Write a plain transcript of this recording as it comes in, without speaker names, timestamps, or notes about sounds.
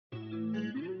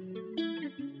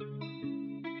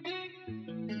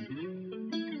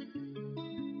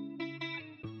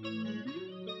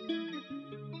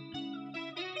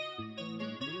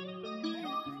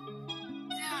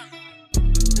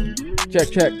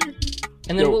Check.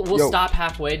 And then Yo, we'll yo. stop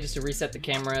halfway just to reset the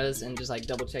cameras and just like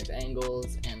double check the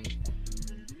angles and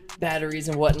batteries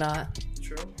and whatnot.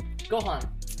 True. Gohan.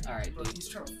 All right, Bro, dude. he's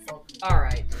trying to fuck me. All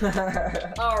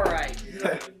right. All right.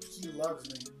 He loves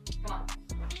me. Come on.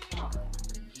 Come on.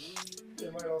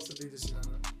 It might also be just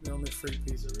the only free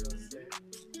piece of real estate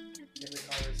in the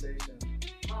conversation.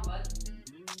 Come on, bud.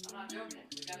 I'm not joking.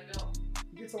 We gotta go.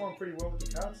 He gets along pretty well with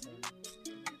the cats, though.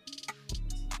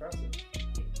 It's impressive.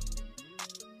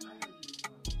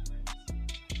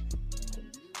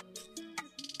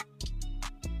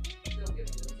 Still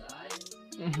giving you those eyes.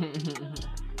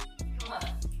 Come on.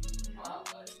 Come on,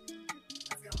 bud.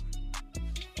 Let's go.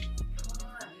 Come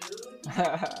on, dude.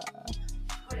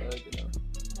 Put it.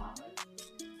 Come on,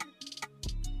 bud.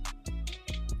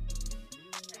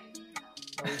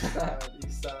 Oh,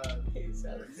 he's sad. He's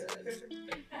sad. He's so good.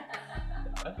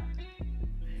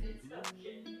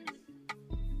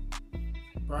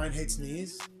 Brian hates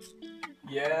knees.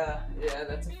 Yeah,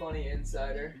 that's a funny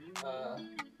insider.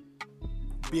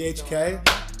 BHK.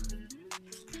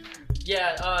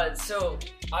 Yeah, so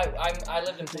I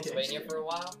lived in Pennsylvania for a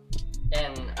while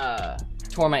and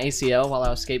tore my ACL while I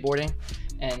was skateboarding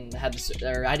and had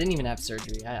or I didn't even have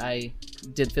surgery. I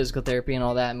did physical therapy and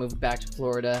all that, moved back to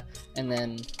Florida, and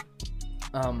then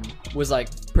was like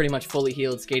pretty much fully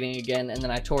healed skating again, and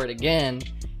then I tore it again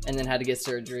and then had to get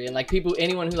surgery. And like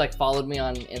anyone who like followed me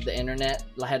on the internet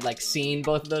had like seen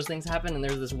both of those things happen. And there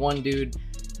was this one dude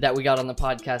that we got on the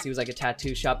podcast. He was like a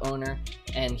tattoo shop owner,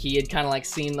 and he had kind of like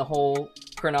seen the whole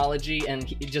chronology, and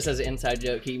just as an inside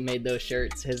joke, he made those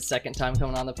shirts his second time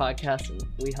coming on the podcast, and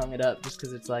we hung it up just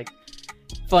because it's like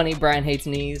funny. Brian hates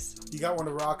knees. You got one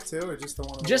to rock too, or just the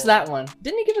one? On the Just wall? that one.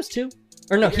 Didn't he give us two?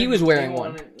 Or no, he was wearing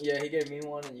one. Yeah, he gave me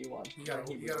one and you one. You gotta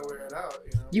wear it out.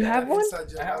 You know. You have one? Inside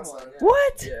joke, I have outside. one, yeah.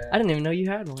 What? Yeah. I didn't even know you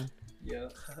had one. Yeah.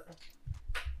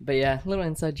 But yeah, little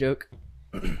inside joke.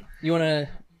 You want to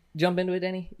jump into it,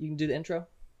 Danny? You can do the intro.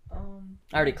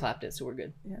 I already clapped it, so we're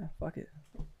good. Yeah, fuck it.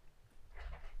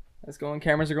 Let's go. And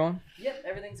cameras are going. Yep,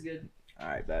 everything's good. All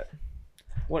right, bet.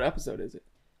 What episode is it?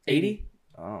 80?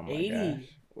 Oh my 80. gosh.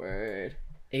 Word.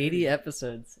 80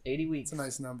 episodes, 80 weeks. It's a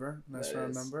nice number. Nice That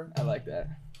round is- number. I like that.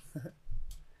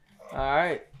 All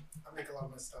right. I make a lot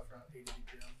of my stuff around 80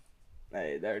 BPM.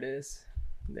 Hey, there it is.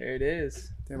 There it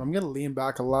is. Damn, I'm gonna lean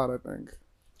back a lot. I think.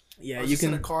 Yeah, I was you just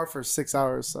in a can. car for 6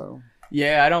 hours, so.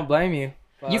 Yeah, I don't blame you.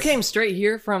 You came straight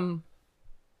here from...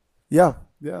 Yeah.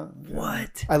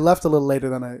 What? I left a little later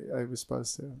than I was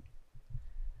supposed to.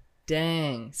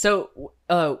 Dang. So,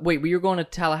 wait, you were going to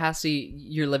Tallahassee,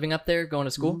 you're living up there, going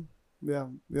to school? Yeah.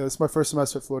 It's my first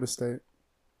semester at Florida State.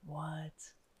 What?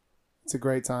 It's a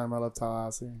great time. I love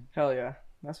Tallahassee. Hell yeah.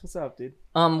 That's what's up, dude.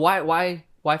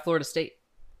 Why Florida State?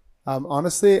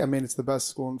 Honestly, I mean, it's the best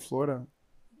school in Florida,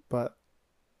 but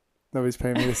nobody's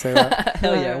paying me to say that.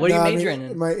 Hell yeah. What are you No, majoring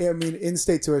in? I mean,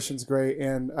 in-state tuition's great,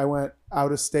 and I went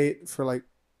out of state for like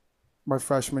my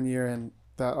freshman year, and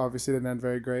that obviously didn't end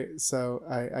very great. So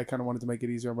I kind of wanted to make it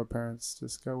easier on my parents,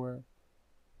 just go where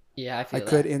Yeah, I I feel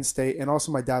could that. in-state, and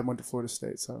also my dad went to Florida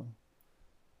State, so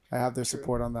I have their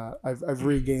support on that. I've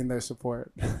regained their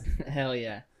support. Hell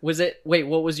yeah. Wait,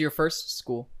 what was your first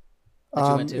school that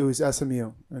you went to? It was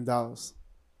SMU in Dallas,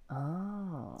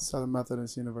 Oh. Southern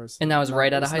Methodist University, And that was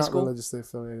right out of it's high not school? religiously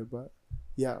affiliated, but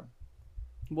yeah.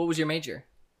 What was your major?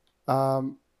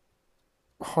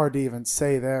 Hard to even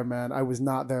say there, man. I was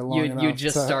not there long You enough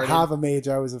just to started? have a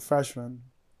major. I was a freshman.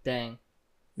 Dang.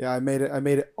 Yeah, I made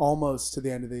it almost to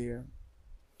the end of the year.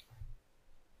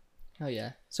 Hell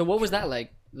yeah. So what was that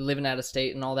like, living out of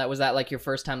state and all that? Was that like your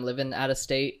first time living out of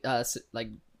state? Like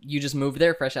you just moved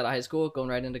there fresh out of high school, going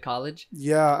right into college?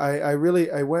 Yeah, I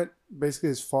went basically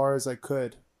as far as I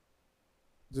could,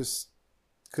 just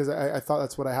because I thought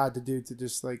that's what I had to do to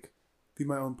just like be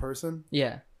my own person.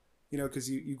 Yeah. You know, because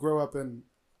you grow up in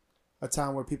a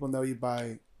town where people know you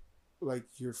by like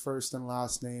your first and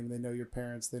last name. They know your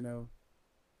parents. They know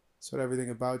sort of everything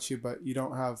about you, but you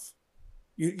don't have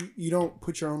you don't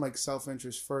put your own like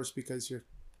self-interest first because you're,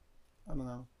 I don't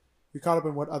know, you're caught up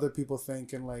in what other people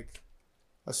think and like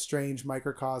a strange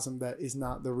microcosm that is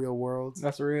not the real world.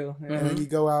 That's real. Yeah. And then you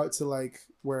go out to like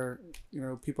where, you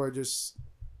know, people are just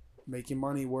making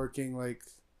money, working. Like,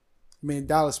 I mean, in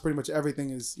Dallas, pretty much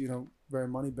everything is, you know, very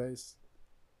money based,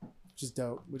 which is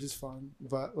dope, which is fun.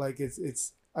 But like,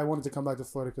 it's I wanted to come back to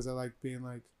Florida because I like being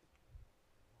like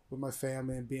with my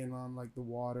family and being on like the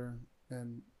water,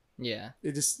 and Yeah.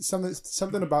 it just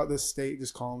something about this state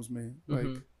just calms me. Like,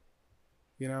 Mhm.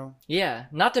 you know, Yeah.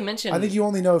 Not to mention. I think you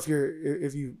only know if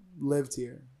you lived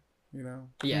here. you know?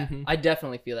 Yeah, Mhm. I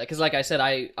definitely feel that because, like I said,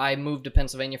 I moved to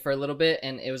Pennsylvania for a little bit,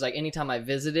 and it was like anytime I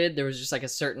visited, there was just like a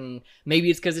certain, maybe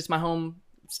it's because it's my home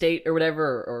state or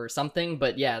whatever or something,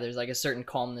 but yeah, there's like a certain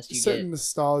calmness you Certain get.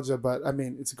 nostalgia, but I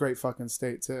mean, it's a great fucking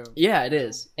state too. Yeah, it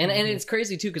is, and Mhm. it's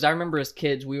crazy too because I remember as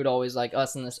kids we would always like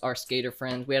us and our skater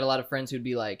friends. We had a lot of friends who'd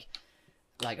be like,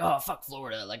 oh fuck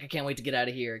Florida, like I can't wait to get out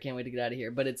of here, I can't wait to get out of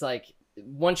here. But it's like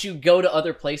once you go to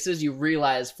other places, you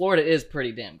realize Florida is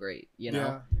pretty damn great. You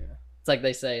know, Yeah. it's like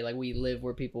they say, like we live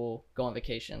where people go on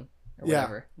vacation or Yeah.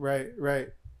 whatever.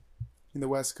 Right. And the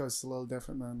West Coast is a little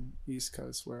different than East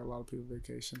Coast, where a lot of people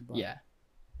vacation. But Yeah.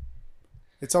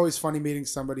 it's always funny meeting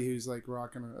somebody who's like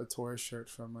rocking a tourist shirt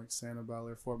from like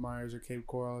Sanibel or Fort Myers or Cape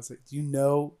Coral. It's like, do you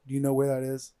know where that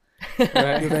is? Do you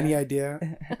have any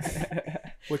idea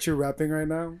what you're repping right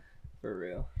now? For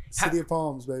real. City of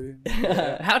Palms, baby.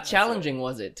 How challenging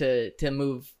was it to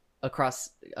move across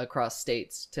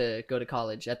states to go to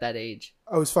college at that age?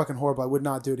 Oh, it was fucking horrible. I would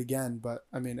not do it again, but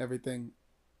I mean, everything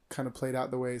kind of played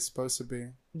out the way it's supposed to be.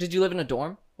 Did you live in a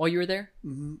dorm while you were there?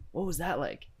 Mm-hmm. What was that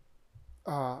like?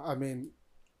 I mean,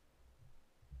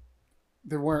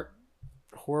 there weren't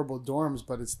horrible dorms,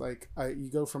 but it's like you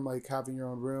go from like having your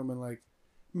own room and like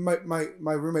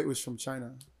my roommate was from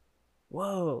China.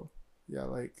 Whoa. Yeah,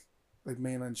 like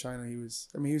mainland China. He was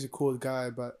a cool guy,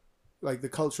 but like the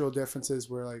cultural differences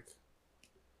were like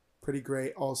pretty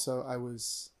great. Also, I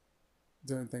was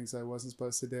doing things I wasn't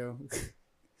supposed to do.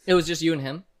 It was just you and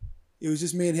him? It was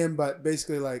just me and him, but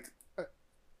basically like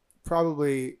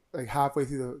probably like halfway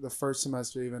through the first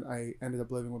semester even, I ended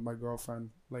up living with my girlfriend,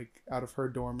 like out of her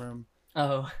dorm room.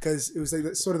 Oh. Because it was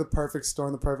like sort of the perfect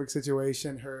storm, the perfect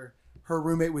situation. Her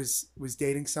roommate was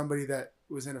dating somebody that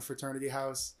was in a fraternity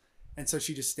house, and so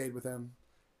she just stayed with him,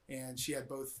 and she had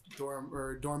both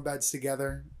dorm beds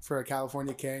together for a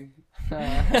California king.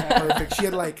 Perfect. She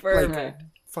had like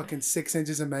fucking 6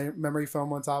 inches of memory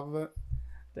foam on top of it.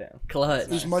 Damn. Clutch.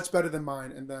 It was much better than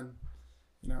mine, and then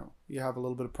you have a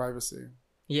little bit of privacy.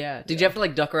 Yeah. Did you have to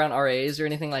like duck around RAs or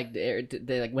anything like did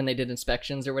they like when they did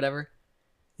inspections or whatever?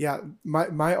 Yeah,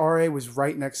 my RA was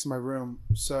right next to my room,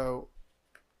 so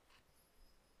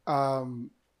I'm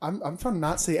trying to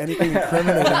not say anything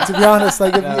incriminating. To be honest,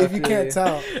 like if you can't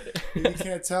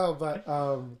tell, but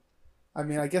I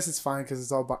mean, I guess it's fine because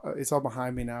it's all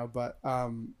behind me now. But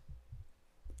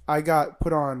I got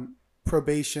put on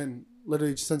probation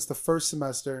literally since the first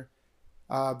semester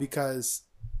because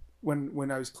when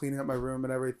I was cleaning up my room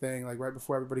and everything, like right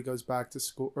before everybody goes back to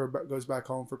school or goes back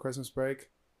home for Christmas break,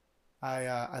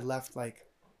 I left like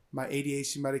my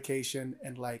ADHD medication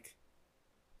and like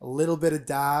a little bit of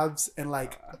dabs and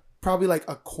like probably like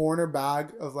a corner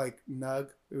bag of like nug.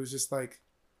 It was just like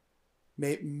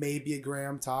maybe a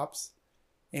gram tops.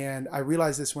 And I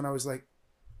realized this when I was like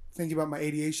thinking about my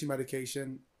ADHD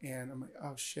medication, and I'm like,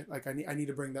 oh shit, like I need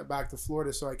to bring that back to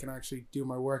Florida so I can actually do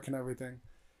my work and everything.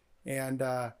 And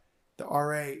the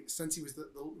RA, since he was the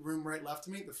room right left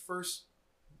of me, the first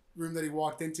room that he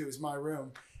walked into is my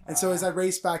room. And so as I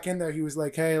raced back in there, he was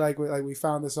like, hey, like we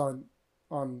found this on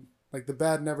like the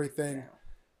bed and everything.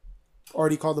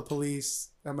 Already called the police.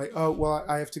 I'm like, oh, well,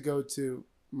 I have to go to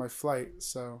my flight.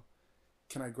 So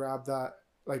can I grab that,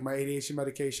 like my ADHD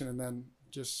medication, and then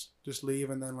just leave,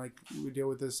 and then like we deal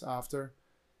with this after?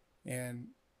 And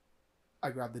I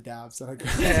grabbed the dabs that I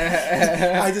grabbed.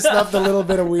 I just left a little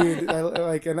bit of weed, and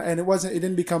it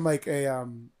didn't become like a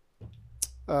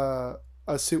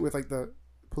suit with like the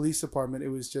police department. It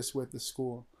was just with the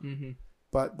school. Mm-hmm.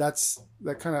 But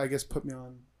that kind of, I guess, put me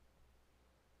on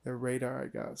their radar, I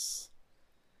guess.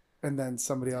 And then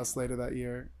somebody else later that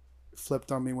year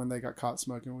flipped on me when they got caught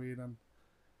smoking weed, and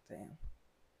Damn.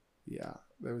 yeah,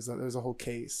 there was a whole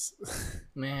case.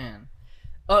 Man.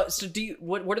 So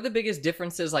what are the biggest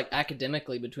differences like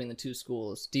academically between the two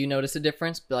schools? Do you notice a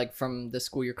difference like from the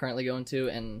school you're currently going to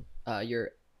and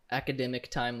your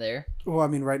academic time there? Well, I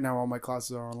mean, right now all my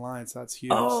classes are online, so that's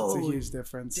huge. Oh, it's a huge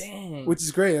difference. Dang. Which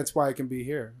is great. That's why I can be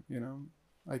here.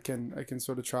 I can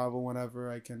sort of travel whenever.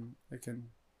 I can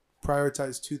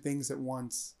prioritize two things at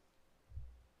once: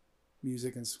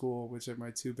 music and school, which are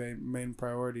my two main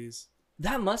priorities.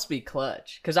 That must be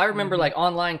clutch. Because I remember like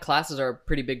online classes are a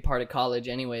pretty big part of college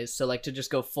anyways. So like to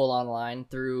just go full online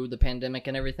through the pandemic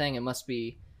and everything, it must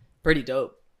be pretty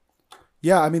dope.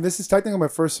 Yeah, I mean, this is technically my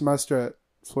first semester at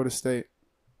Florida State.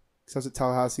 Because I was at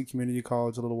Tallahassee Community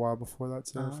College a little while before that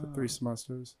too, for 3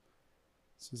 semesters.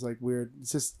 It's just like weird.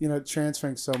 It's just,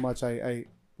 transferring so much. I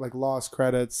like lost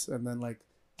credits, and then like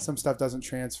some stuff doesn't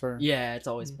transfer. Yeah, it's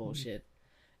always bullshit.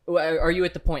 Are you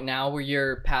at the point now where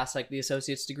you're past like the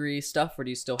associate's degree stuff, or do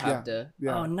you still have to?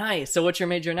 Yeah. Oh, nice. So what's your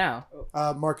major now?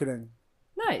 Marketing.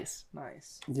 Nice.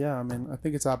 Nice. Yeah, I mean, I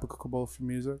think it's applicable for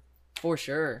music. For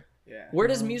sure. Yeah. Where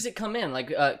does music come in? Like,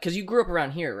 because you grew up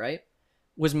around here, right?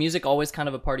 Was music always kind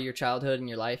of a part of your childhood and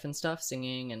your life and stuff,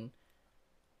 singing and?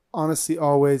 Honestly,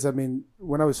 always. I mean,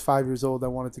 when I was 5 years old, I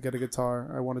wanted to get a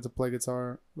guitar. I wanted to play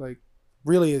guitar, like,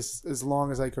 really as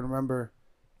long as I can remember.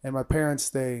 And my parents,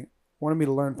 they wanted me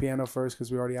to learn piano first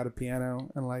because we already had a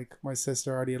piano, and like my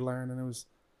sister already had learned, and it was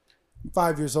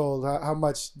 5 years old. How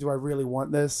much do I really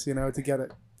want this? You know, to get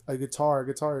a guitar,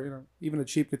 you know, even a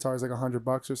cheap guitar is like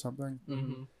 $100 or something.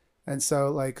 Mm-hmm. And so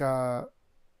like I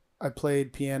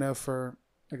played piano for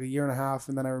like a year and a half,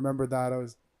 and then I remembered that I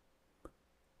was,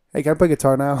 hey, can I play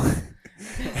guitar now?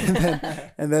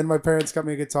 and then my parents got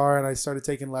me a guitar, and I started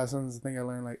taking lessons. I think I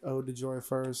learned like Ode to Joy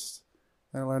first.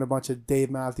 And I learned a bunch of Dave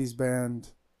Matthews Band,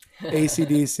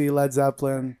 AC/DC, Led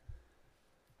Zeppelin.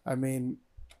 I mean,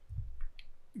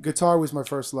 guitar was my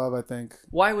first love, I think.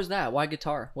 Why was that? Why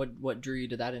guitar? What drew you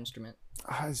to that instrument?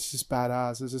 It's just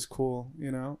badass. It's just cool,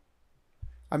 you know?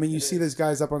 I mean, you see these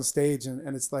guys up on stage,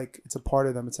 and it's like, it's a part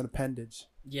of them. It's an appendage.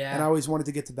 Yeah. And I always wanted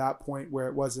to get to that point where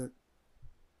it wasn't,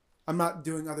 I'm not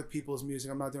doing other people's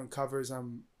music. I'm not doing covers.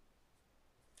 I'm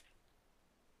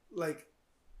like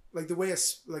the way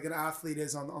like an athlete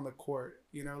is on the court,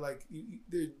 you know, like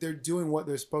they're doing what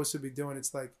they're supposed to be doing.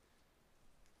 It's like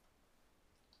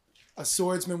a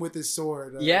swordsman with his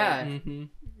sword. Yeah. Mm-hmm.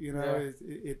 You know,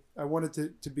 I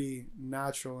wanted to be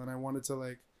natural, and I wanted to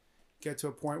like get to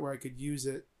a point where I could use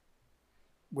it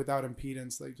without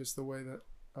impedance, like just the way that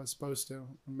I was supposed to,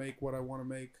 and make what I want to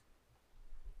make.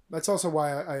 That's also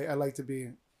why I like to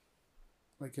be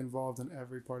like involved in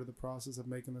every part of the process of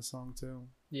making the song too.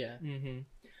 Yeah. Mm-hmm.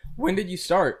 When did you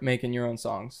start making your own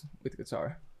songs with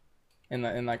guitar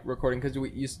and like recording? Because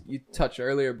you touched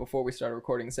earlier before we started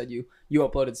recording, said you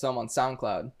uploaded some on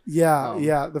SoundCloud. Yeah,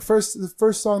 yeah. The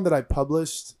first song that I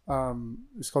published,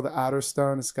 it's called the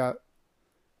Adderstone. It's got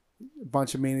a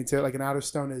bunch of meaning to it. Like an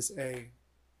adderstone is a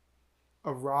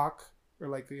rock, or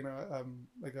like, you know,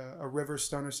 like a river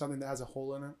stone or something that has a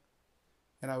hole in it.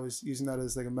 And I was using that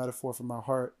as like a metaphor for my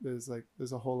heart. There's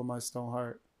a hole in my stone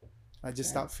heart. I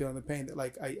just stopped feeling the pain. That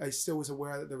like I still was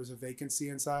aware that there was a vacancy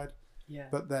inside, Yeah.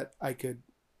 but that I could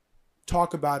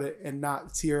talk about it and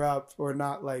not tear up or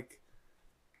not like,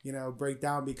 you know, break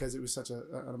down because it was such an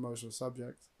emotional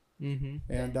subject.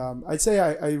 Mm-hmm. And I'd say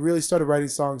I really started writing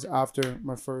songs after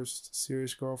my first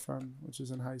serious girlfriend, which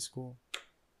was in high school.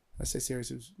 I say serious,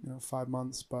 it was, you know, 5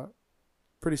 months, but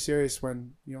pretty serious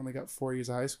when you only got 4 years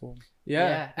of high school.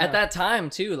 Yeah. At that time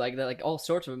too, like all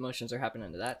sorts of emotions are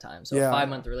happening at that time. So a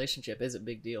 5-month relationship is a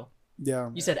big deal.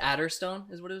 Yeah. You said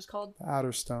Adderstone is what it was called?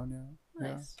 Adderstone, yeah.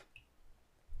 Nice. Yeah.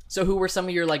 So who were some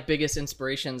of your like biggest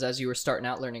inspirations as you were starting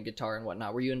out learning guitar and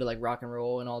whatnot? Were you into like rock and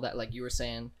roll and all that, like you were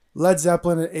saying? Led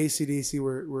Zeppelin and AC/DC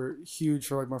were huge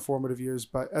for like my formative years.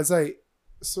 But as I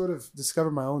sort of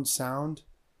discovered my own sound,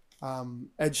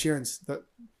 Ed Sheeran's the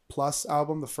Plus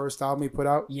album, the first album he put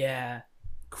out. Yeah.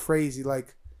 Crazy.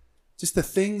 Like just the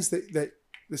things that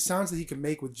the sounds that he can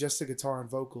make with just a guitar and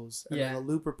vocals and then a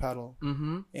looper pedal.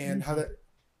 Mm-hmm. And how that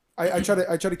I try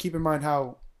to keep in mind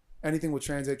how anything will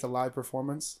translate to live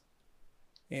performance.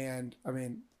 And I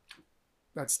mean,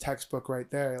 that's textbook right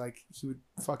there. Like he would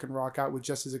fucking rock out with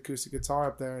just his acoustic guitar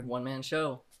up there and one-man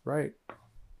show. Right.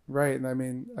 And I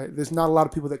mean, there's not a lot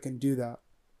of people that can do that.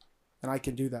 And I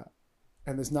can do that.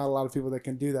 And there's not a lot of people that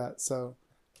can do that. So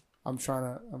I'm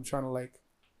trying to like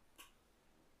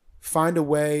find a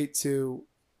way to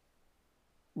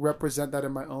represent that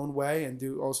in my own way and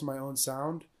do also my own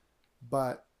sound.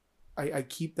 But I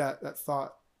keep that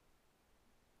thought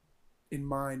in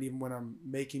mind even when I'm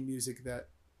making music that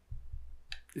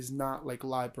is not like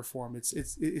live performed.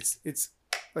 It's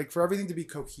like for everything to be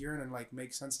coherent and like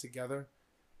make sense together.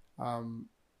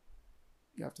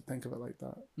 You have to think of it like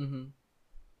that. Mm-hmm.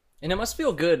 And it must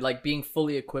feel good, like being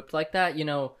fully equipped like that. You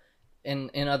know,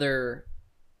 in other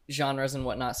genres and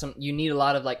whatnot, you need a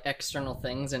lot of like external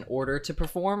things in order to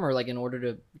perform, or like in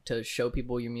order to show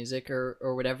people your music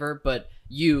or whatever. But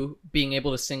you being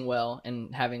able to sing well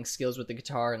and having skills with the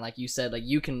guitar, and like you said, like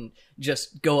you can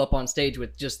just go up on stage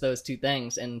with just those two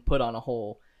things and put on a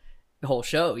whole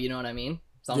show. You know what I mean?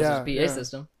 As long as there's a PA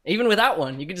system. Even without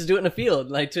one, you can just do it in a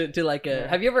field. Like to like a.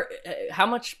 Have you ever? How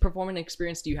much performing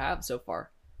experience do you have so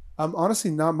far? Honestly,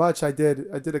 not much. I did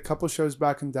a couple shows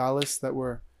back in Dallas that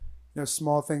were, you know,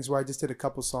 small things where I just did a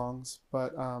couple songs.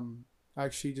 But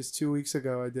actually, just 2 weeks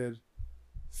ago, I did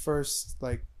first,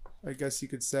 like, I guess you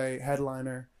could say,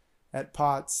 headliner at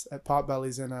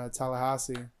Potbelly's in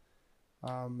Tallahassee,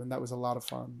 and that was a lot of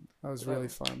fun. That was really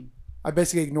fun. I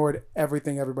basically ignored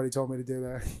everything everybody told me to do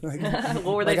there. Like,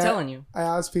 what were they telling you? I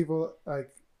asked people, like,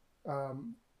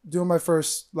 doing my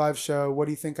first live show. What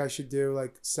do you think I should do?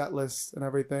 Like set list and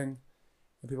everything.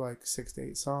 And people like 6 to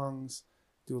 8 songs.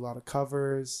 Do a lot of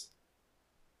covers.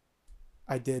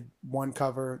 I did one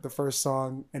cover, the first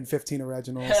song, and 15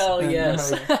 originals. Hell and,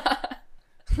 yes.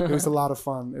 it was a lot of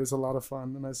fun. It was a lot of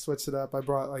fun. And I switched it up. I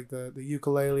brought like the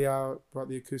ukulele out, brought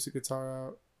the acoustic guitar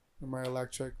out, and my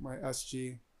electric, my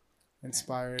SG,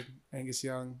 inspired Angus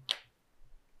Young.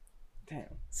 Damn.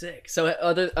 Sick. So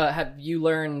have you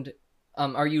learned?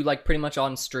 Are you like pretty much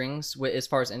on strings as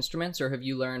far as instruments, or have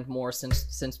you learned more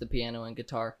since the piano and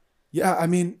guitar? Yeah, I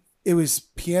mean, it was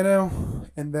piano,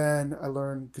 and then I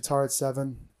learned guitar at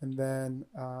 7, and then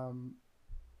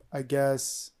I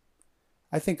guess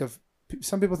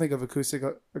some people think of acoustic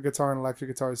guitar and electric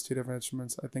guitar as two different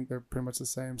instruments. I think they're pretty much the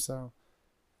same. So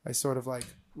I sort of like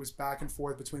was back and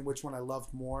forth between which one I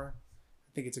loved more.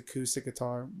 I think it's acoustic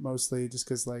guitar mostly, just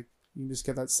because like you can just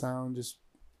get that sound. Just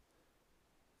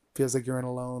feels like you're in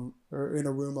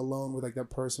a room alone with like that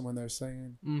person when they're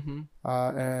singing. Mm-hmm.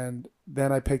 And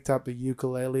then I picked up the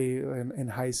ukulele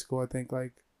in high school. I think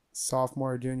like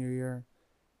sophomore or junior year,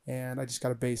 and I just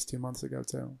got a bass 2 months ago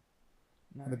too.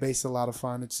 Nice. And the bass is a lot of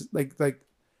fun. It's like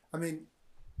I mean,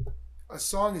 a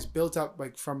song is built up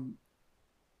like from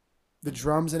the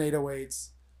drums and 808s,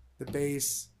 the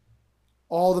bass,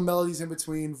 all the melodies in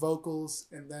between, vocals,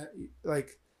 and then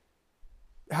like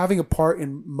having a part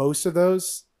in most of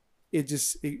those,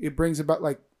 it brings about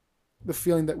like the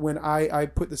feeling that when I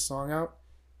put the song out,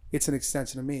 it's an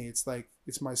extension of me. It's like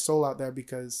it's my soul out there,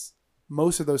 because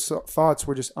most of those thoughts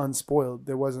were just unspoiled.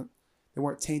 They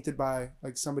weren't tainted by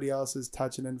like somebody else's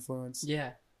touch and influence.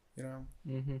 Yeah. You know.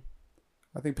 Mm-hmm.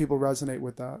 I think people resonate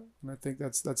with that, and I think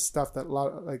that's stuff that a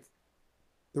lot of, like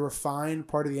the refined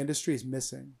part of the industry is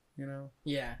missing. You know.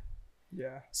 Yeah.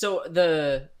 Yeah. So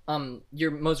the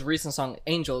your most recent song,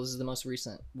 Angels, is the most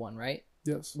recent one, right?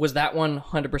 Yes. Was that one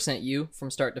 100% you from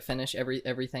start to finish,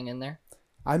 everything in there?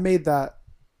 I made that.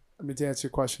 I mean, to answer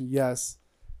your question, yes.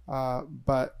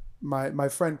 But my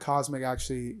friend Cosmic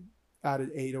actually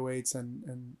added 808s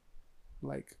and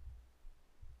like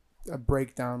a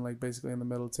breakdown, like basically in the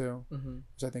middle too,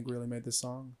 which I think really made the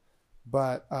song.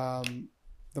 But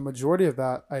the majority of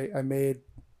that I made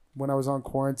when I was on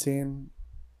quarantine,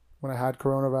 when I had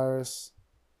coronavirus.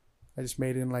 I just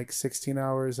made it in like 16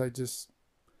 hours.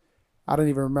 I don't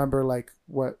even remember like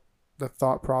what the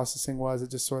thought processing was. It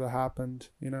just sort of happened,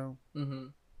 you know? Mm-hmm.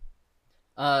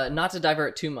 Not to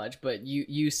divert too much, but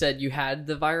you said you had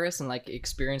the virus and like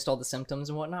experienced all the symptoms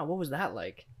and whatnot. What was that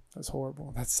like? That's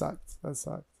horrible. That sucked.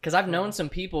 Because I've known some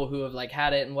people who have like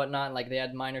had it and whatnot, and, like they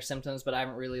had minor symptoms, but I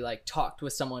haven't really like talked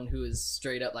with someone who is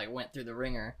straight up like went through the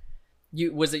ringer.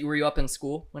 Were you up in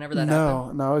school whenever that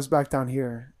happened? No, I was back down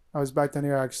here.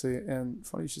 Actually, and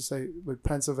funny you should say, with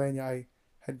Pennsylvania, I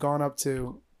had gone up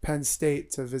to Penn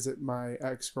State to visit my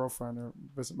ex-girlfriend, or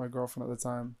visit my girlfriend at the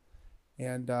time,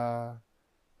 and I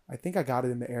think I got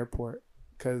it in the airport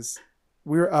because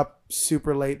we were up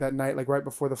super late that night, like right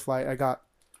before the flight. I got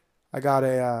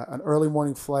an early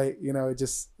morning flight. You know, it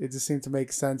just seemed to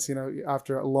make sense. You know,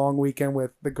 after a long weekend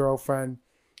with the girlfriend,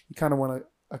 you kind of want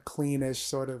a cleanish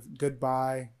sort of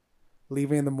goodbye,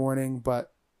 leaving in the morning,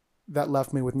 but that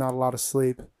left me with not a lot of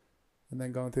sleep, and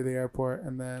then going through the airport,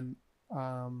 and then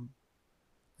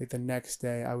like the next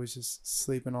day I was just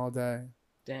sleeping all day.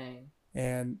 Dang.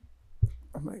 And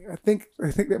I'm like, I think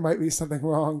there might be something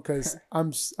wrong, because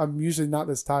I'm usually not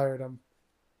this tired. I'm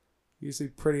usually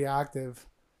pretty active,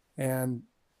 and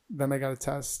then I got a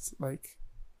test like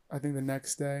I think the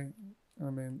next day. I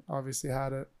mean, obviously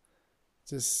had it.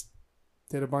 Just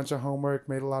did a bunch of homework,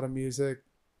 made a lot of music,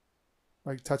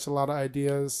 like touched a lot of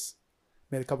ideas,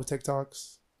 made a couple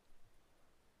TikToks.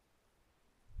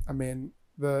 I mean,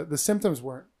 the symptoms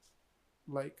weren't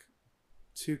like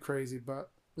too crazy, but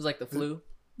It was like the flu.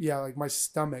 yeah, like my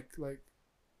stomach, like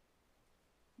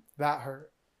that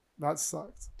hurt. That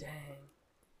sucked. Dang.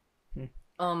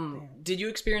 Did you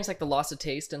experience like the loss of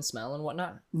taste and smell and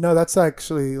whatnot? No, that's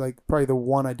actually like probably the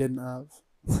one I didn't have.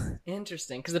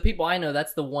 Interesting, because the people I know,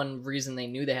 that's the one reason they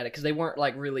knew they had it, because they weren't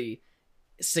like really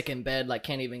sick in bed, like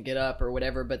can't even get up or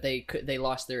whatever, but they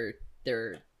lost their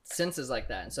senses like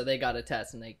that, and so they got a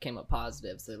test and they came up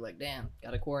positive. So they're like, damn,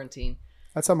 got a quarantine.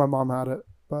 That's how my mom had it,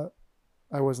 but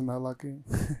I wasn't that lucky.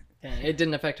 Dang, it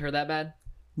didn't affect her that bad?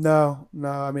 No.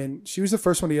 I mean, she was the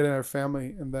first one to get it in her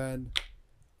family, and then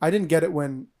I didn't get it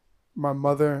when my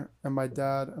mother and my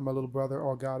dad and my little brother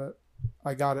all got it.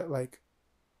 I got it like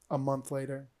a month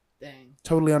later. Dang.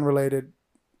 Totally unrelated.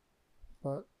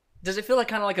 But Does it feel like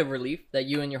kind of like a relief that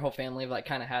you and your whole family have like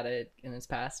kind of had it in its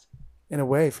past? in a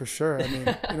way, for sure. I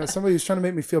mean, somebody was trying to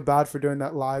make me feel bad for doing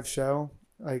that live show.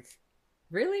 Like,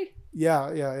 Really?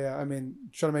 Yeah. I mean,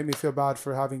 trying to make me feel bad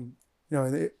for having, in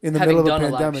the Having middle of done a a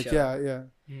live pandemic. show. Yeah.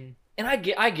 Mm. And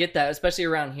I get that, especially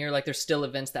around here. Like, there's still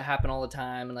events that happen all the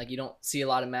time, and like you don't see a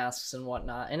lot of masks and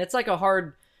whatnot. And it's like a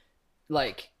hard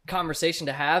like conversation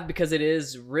to have because it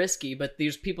is risky. But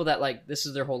there's people that like this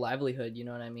is their whole livelihood. You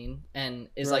know what I mean? And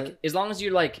is Right. like as long as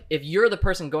you're like if you're the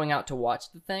person going out to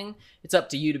watch the thing, it's up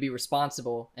to you to be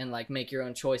responsible and like make your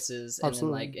own choices and then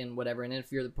Absolutely. like and whatever. And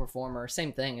if you're the performer,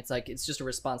 same thing. It's like it's just a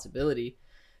responsibility.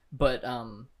 But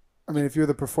I mean, if you're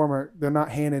the performer, they're not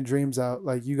handing dreams out.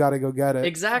 Like, you got to go get it.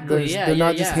 exactly, They're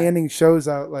not just handing shows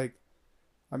out. Like,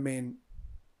 I mean,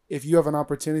 if you have an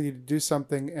opportunity to do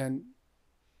something and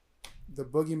the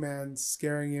boogeyman's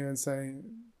scaring you and saying,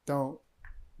 don't,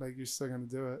 like, you're still going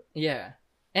to do it. Yeah.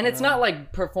 And it's not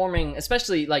like performing,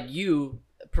 especially like you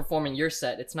performing your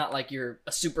set. It's not like you're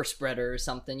a super spreader or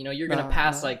something. You know, you're going to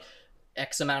pass like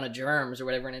X amount of germs or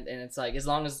whatever. And it's like, as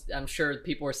long as I'm sure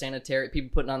people are sanitary, people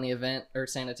putting on the event or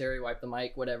sanitary, wipe the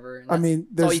mic, whatever. And I mean,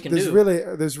 that's all you can do.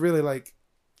 there's really like,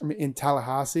 I mean, in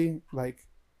Tallahassee, like,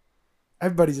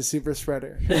 everybody's a super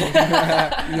spreader. You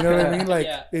know what I mean? Like,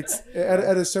 Yeah. it's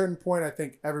at a certain point, I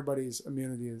think everybody's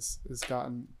immunity is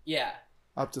gotten Yeah.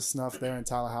 up to snuff there in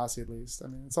Tallahassee, at least. I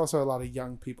mean, it's also a lot of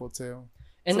young people too.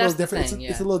 And It's a that's little the different. thing.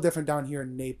 It's a little different down here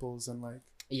in Naples and like.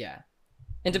 Yeah.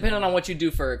 And depending on what you do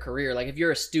for a career, like if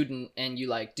you're a student and you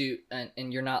like do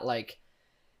and you're not like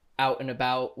out and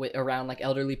about with around like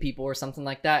elderly people or something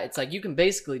like that, it's like you can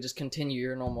basically just continue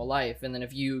your normal life. And then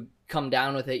if you come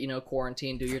down with it, you know,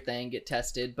 quarantine, do your thing, get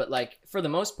tested. But like for the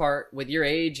most part, with your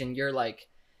age and your like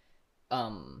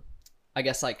I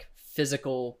guess like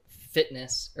physical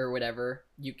fitness or whatever,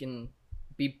 you can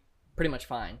be pretty much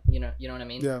fine. You know what I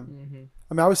mean? Yeah. Mm-hmm.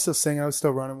 I mean, I was still singing. I was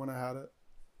still running when I had it.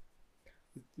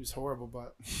 It was horrible,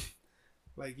 but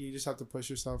like you just have to push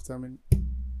yourself to. I mean,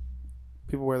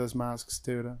 people wear those masks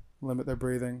too to limit their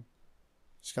breathing.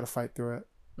 Just gotta fight through it.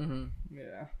 Mm-hmm.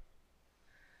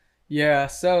 Yeah.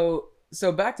 So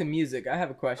back to music. I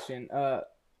have a question.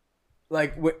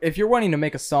 Like if you're wanting to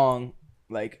make a song,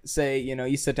 like say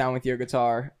you sit down with your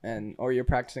guitar or you're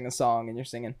practicing a song and you're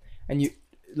singing, and you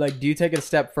like, do you take it a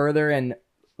step further and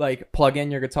like plug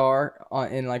in your guitar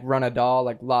and like run a DAW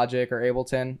like Logic or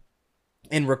Ableton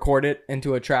and record it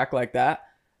into a track like that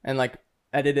and like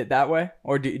edit it that way,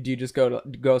 or do you just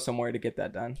go somewhere to get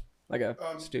that done, like a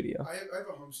studio? I have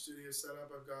a home studio set up.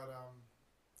 I've got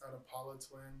an Apollo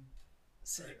Twin.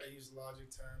 Sick. I use Logic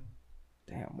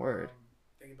 10. Damn, word.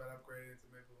 Thinking about upgrading to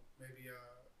maybe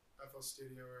FL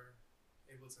Studio or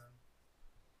Ableton.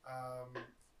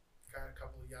 Got a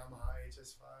couple of Yamaha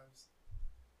HS5s.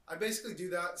 I basically do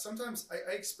that. Sometimes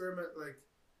I experiment. Like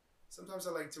sometimes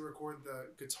I like to record the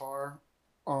guitar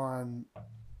on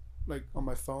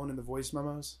my phone in the voice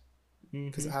memos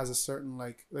because it has a certain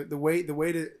like the way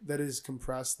that is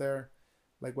compressed there,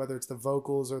 like whether it's the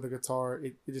vocals or the guitar,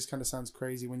 it just kind of sounds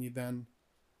crazy when you then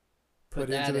put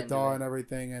it into the DAW and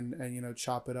everything and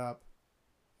chop it up.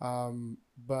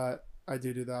 But I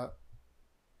do that.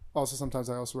 Also, sometimes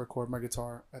I also record my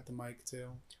guitar at the mic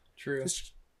too. True.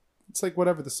 It's like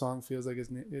whatever the song feels like it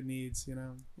needs,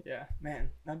 Yeah, man,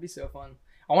 that'd be so fun.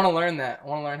 I want to learn that. I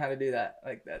want to learn how to do that.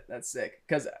 Like that's sick.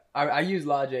 Cause I use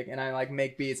Logic and I like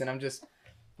make beats and I'm just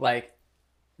like,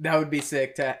 that would be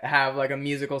sick to have like a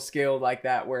musical skill like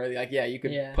that where like, yeah, you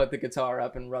could put the guitar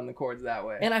up and run the chords that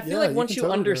way. And I feel like once you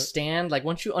understand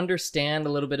a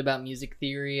little bit about music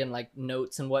theory and like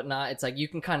notes and whatnot, it's like you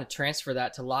can kind of transfer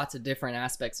that to lots of different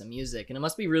aspects of music. And it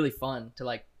must be really fun to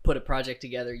like put a project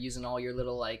together using all your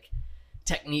little like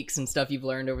techniques and stuff you've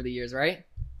learned over the years, right?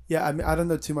 Yeah, I mean, I don't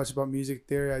know too much about music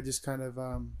theory. I just kind of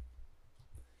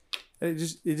it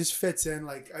just fits in.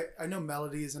 Like I know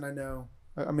melodies and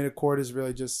I mean a chord is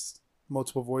really just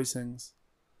multiple voicings.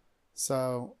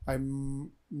 So I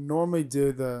normally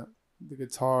do the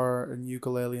guitar and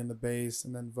ukulele and the bass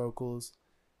and then vocals.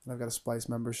 And I've got a Splice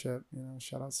membership,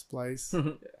 shout out Splice.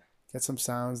 Get some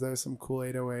sounds there, some cool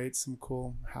 808s, some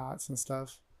cool hats and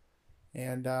stuff.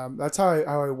 And that's how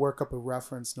I work up a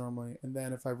reference normally. And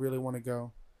then if I really want to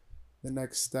go the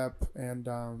next step and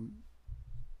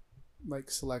like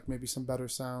select maybe some better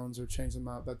sounds or change them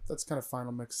out, that's kind of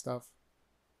final mix stuff.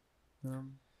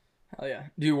 Hell yeah.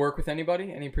 Do you work with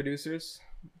anybody? Any producers?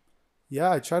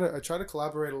 Yeah, I try to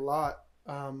collaborate a lot.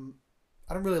 I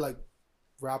don't really like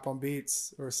rap on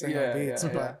beats or sing on beats,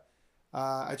 but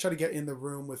I try to get in the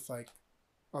room with like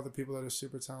other people that are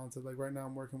super talented. Like right now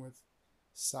I'm working with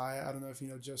Saya. I don't know if you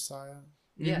know Josiah.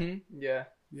 Yeah. Mm-hmm. Yeah.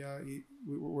 Yeah,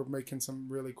 we're making some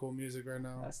really cool music right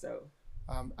now. That's dope.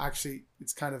 Actually,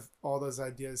 it's kind of all those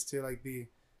ideas too. Like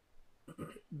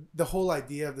the whole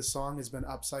idea of the song has been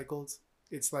upcycled.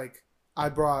 It's like I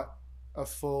brought a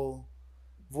full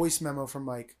voice memo from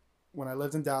like when I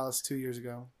lived in Dallas 2 years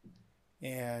ago,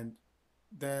 and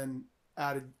then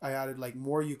I added like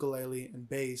more ukulele and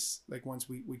bass. Like once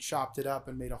we chopped it up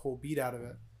and made a whole beat out of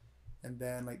it, and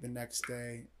then like the next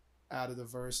day added a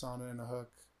verse on it and a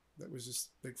hook that was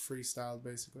just like freestyled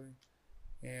basically,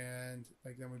 and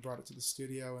like then we brought it to the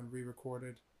studio and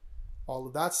re-recorded all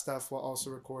of that stuff while also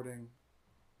recording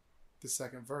the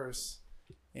second verse.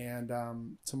 And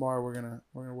tomorrow we're gonna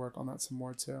work on that some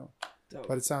more too. Dope.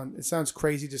 But it sounds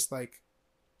crazy, just like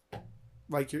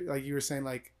you were saying,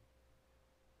 like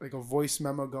a voice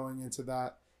memo going into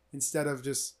that instead of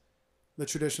just the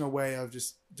traditional way of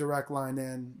just direct line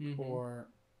in or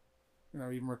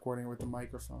even recording it with the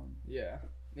microphone. Yeah,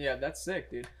 that's sick,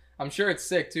 dude. I'm sure it's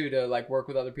sick too to like work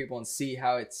with other people and see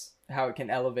how it can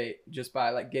elevate just by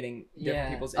like getting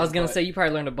different people's input. I was gonna say you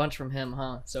probably learned a bunch from him,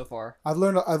 huh? So far, I've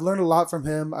learned a lot from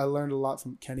him. I learned a lot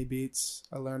from Kenny Beats.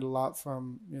 I learned a lot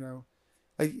from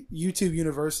like YouTube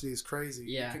University is crazy.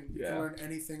 Yeah, you can learn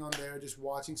anything on there just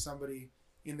watching somebody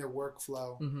in their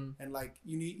workflow, and like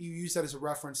you use that as a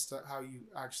reference to how you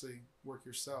actually work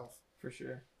yourself. For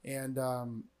sure. And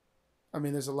I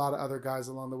mean, there's a lot of other guys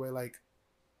along the way, like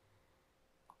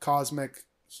Cosmic.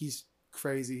 He's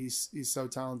crazy. He's so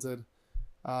talented.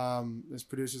 There's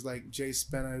producers like Jay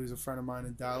Spinna, who's a friend of mine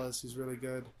in Dallas, who's really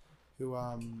good. Who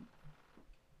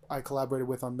I collaborated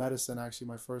with on Medicine, actually,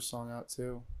 my first song out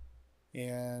too.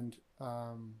 And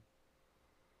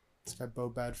this guy Bo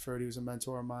Bedford, he was a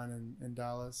mentor of mine in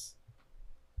Dallas.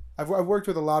 I've worked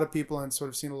with a lot of people and sort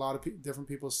of seen a lot of different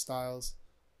people's styles,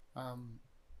 all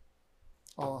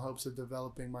in hopes of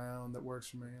developing my own that works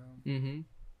for me.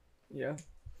 Yeah.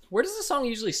 Where does the song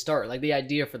usually start? Like the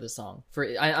idea for the song?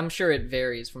 I'm sure it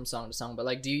varies from song to song, but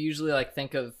like, do you usually like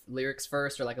think of lyrics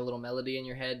first, or like a little melody in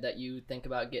your head that you think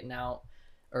about getting out,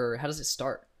 or how does it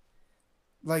start?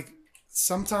 Like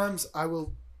sometimes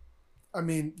I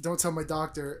mean, don't tell my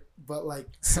doctor, but like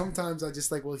sometimes I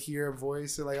just like will hear a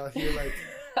voice, or like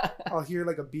I'll hear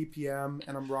like a BPM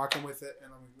and I'm rocking with it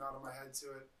and I'm nodding my head to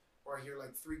it, or I hear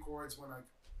like 3 chords when I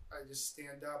just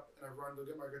stand up and I run to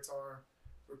get my guitar,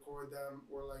 record them,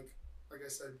 or like I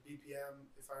said, BPM.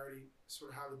 If I already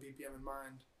sort of have the BPM in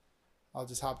mind, I'll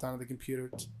just hop down to the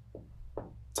computer,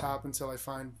 tap until I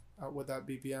find out what that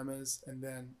BPM is, and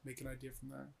then make an idea from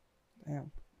there.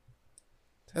 Damn.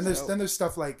 And there's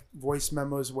stuff like voice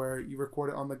memos where you record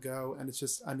it on the go and it's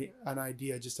just an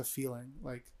idea, just a feeling.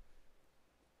 Like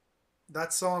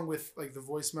that song with like the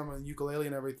voice memo and ukulele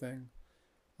and everything.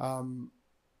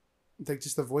 Like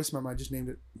just the voice memo, I just named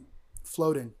it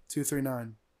Floating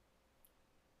 239.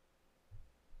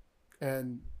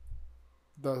 And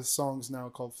the song's now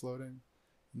called Floating,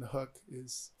 and the hook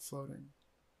is Floating.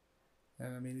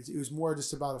 And I mean, it was more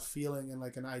just about a feeling and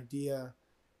like an idea,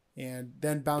 and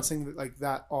then bouncing like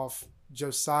that off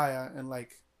Josiah and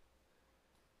like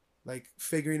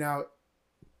figuring out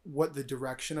what the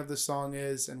direction of the song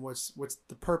is and what's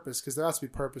the purpose, because there has to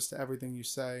be purpose to everything you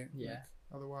say. Yeah. Like,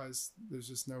 otherwise, there's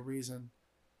just no reason.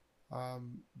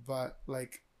 But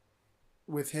like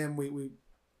with him, we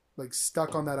like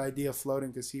stuck on that idea of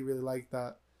Floating because he really liked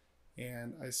that,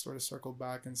 and I sort of circled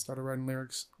back and started writing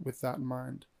lyrics with that in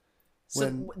mind.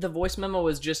 So the voice memo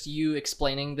was just you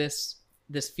explaining this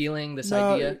feeling, this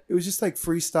idea? It was just like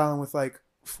freestyling with like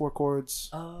 4 chords.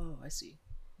 Oh, I see.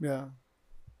 Yeah.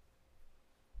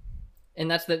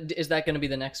 And is that going to be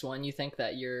the next one you think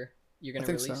that you're going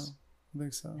to release? So. I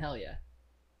think so. Hell yeah.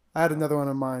 I had another one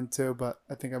in mind too, but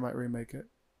I think I might remake it.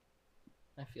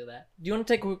 I feel that. Do you want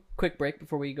to take a quick break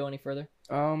before we go any further?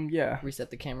 Yeah. Reset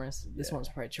the cameras. This one's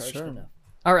probably charged Sure. enough.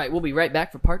 All right, we'll be right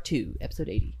back for part 2, episode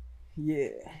 80. Yeah.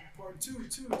 Part 2.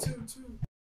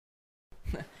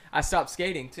 I stopped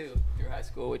skating too through high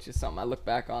school, which is something I look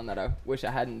back on that I wish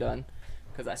I hadn't done,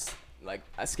 because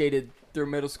I skated through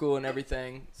middle school and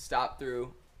everything. Stopped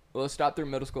through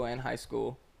middle school and high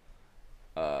school,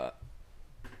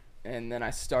 and then I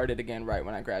started again right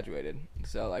when I graduated.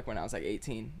 So like when I was like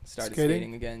 18, started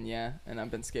skating again. Yeah, and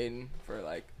I've been skating for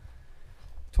like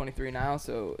 23 now.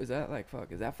 So is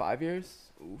that 5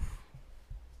 years? Oof,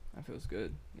 that feels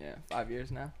good. Yeah, 5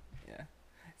 years now. Yeah,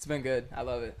 it's been good. I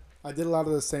love it. I did a lot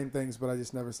of the same things, but I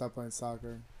just never stopped playing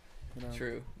soccer.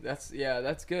 True. That's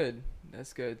good.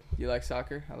 That's good. You like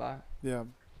soccer a lot? Yeah.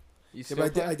 You still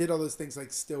play? I did all those things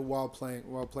like still while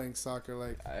playing soccer.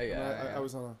 Like I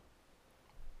was on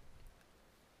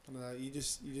you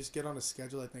just get on a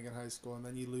schedule, I think, in high school, and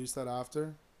then you lose that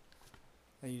after,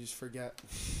 and you just forget.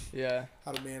 Yeah.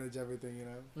 How to manage everything,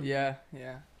 Yeah.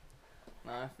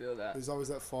 No, I feel that. There's always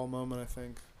that fall moment, I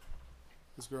think.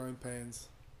 Those growing pains.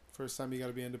 First time you got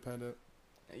to be independent.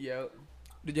 Yep.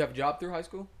 Did you have a job through high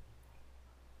school?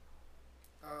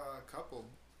 A couple.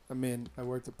 I mean, I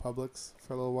worked at Publix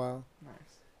for a little while. Nice.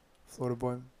 Florida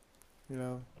boy, you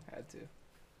know. Had to.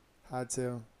 Had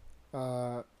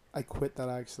to. I quit that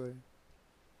actually.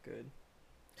 Good.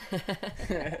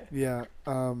 Yeah.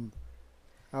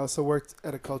 I also worked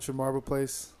at a cultured marble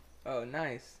place. Oh,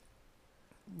 nice.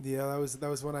 Yeah, that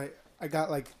was when I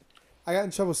got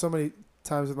in trouble so many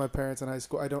times with my parents in high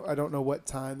school. I don't know what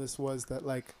time this was that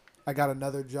like I got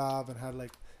another job and had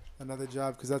like another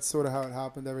job, because that's sort of how it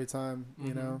happened every time.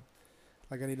 You Mhm. know,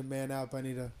 like I need to man up. I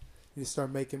need to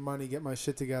start making money, get my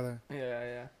shit together. Yeah,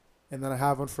 yeah. And then I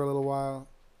have one for a little while,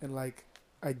 and like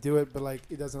I do it, but like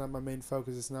it doesn't have my main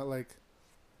focus. It's not like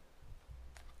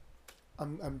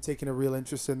I'm taking a real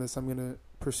interest in this. I'm gonna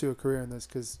pursue a career in this,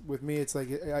 because with me it's like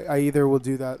I either will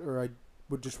do that or I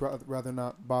would just rather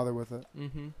not bother with it.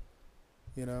 Mm-hmm.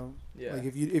 You know, Yeah. like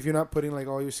if you're not putting like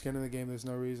all your skin in the game, there's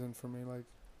no reason for me. Like,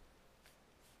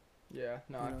 Yeah,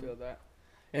 no, you I know. feel that.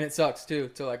 And it sucks too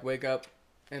to like wake up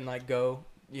and like go,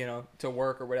 you know, to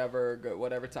work or whatever, go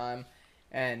whatever time,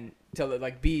 and to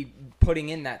like be putting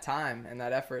in that time and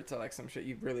that effort to like some shit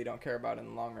you really don't care about in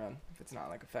the long run if it's not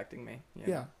like affecting me. You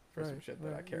know, yeah, for some right, shit that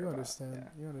I right. care You about. understand?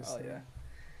 Yeah. You understand? Oh yeah.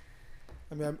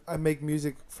 I mean, I make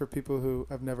music for people who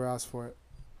have never asked for it.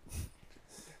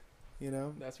 You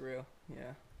know, That's real.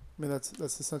 Yeah. I mean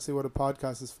that's essentially what a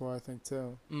podcast is for, I think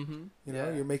too. Mm-hmm. You know,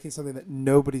 Yeah. you're making something that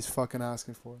nobody's fucking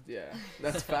asking for. Yeah,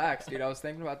 that's facts, dude. I was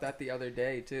thinking about that the other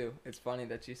day too. It's funny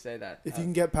that you say that. If you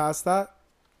can get past that,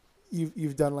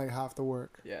 you've done like half the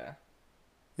work. Yeah.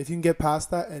 If you can get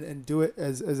past that and do it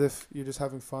as if you're just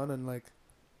having fun and like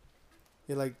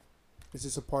you're like it's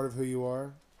just a part of who you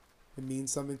are, it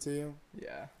means something to you.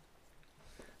 Yeah.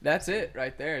 That's it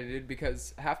right there, dude,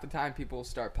 because half the time people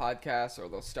start podcasts or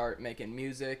they'll start making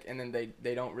music and then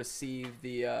they don't receive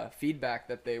the feedback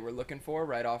that they were looking for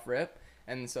right off rip,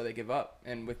 and so they give up.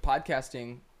 And with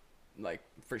podcasting, like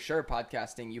for sure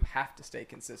podcasting, you have to stay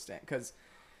consistent, because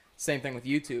same thing with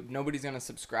YouTube. Nobody's going to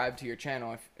subscribe to your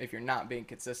channel if you're not being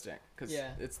consistent, because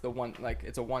Yeah. it's the one, like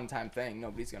it's a one-time thing.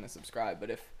 Nobody's going to subscribe, but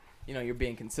if, you know, you're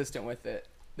being consistent with it,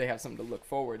 they have something to look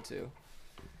forward to.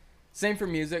 Same for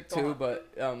music too, but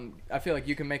I feel like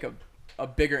you can make a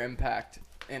bigger impact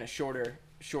in a shorter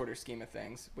scheme of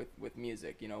things with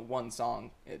music. You know, one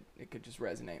song, it could just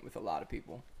resonate with a lot of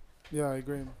people. Yeah, I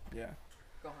agree. Yeah.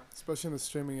 Go on. Especially in the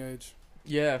streaming age.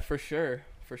 Yeah, for sure.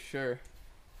 For sure.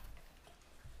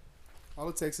 All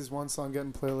it takes is one song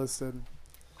getting playlisted,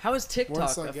 How has one TikTok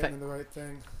song getting in the right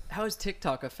thing. How has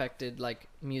TikTok affected like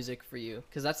music for you?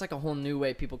 Because that's like a whole new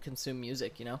way people consume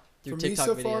music, you know, through TikTok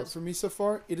videos. For me so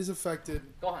far, it has affected.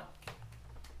 Go on.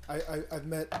 I've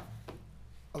met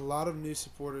a lot of new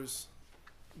supporters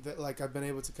that like I've been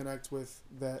able to connect with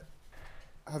that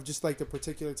have just like a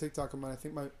particular TikTok of mine. I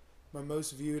think my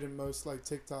most viewed and most like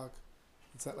TikTok,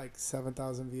 it's at like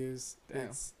 7,000 views.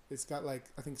 Damn. It's got like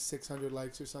I think 600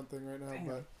 likes or something right now. Damn.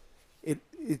 But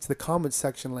it's the comment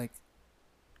section like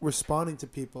responding to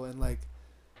people, and like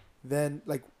then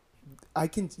like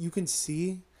you can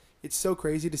see, it's so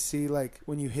crazy to see like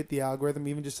when you hit the algorithm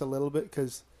even just a little bit,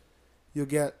 because you'll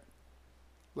get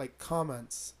like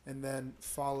comments and then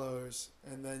followers,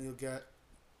 and then you'll get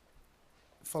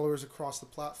followers across the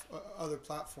other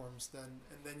platforms, and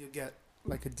then you'll get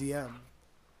like a DM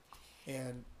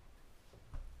and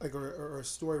like or a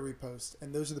story repost,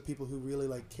 and those are the people who really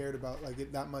like cared about like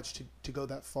it that much to go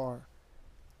that far.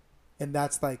 And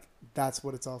that's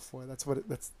what it's all for.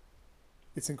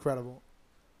 It's incredible.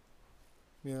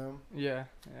 You know? Yeah.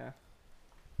 Yeah.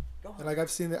 Go on. And like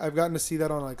I've gotten to see that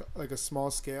on like a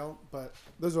small scale, but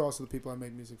those are also the people I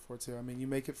make music for too. I mean, you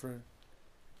make it for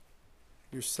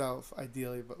yourself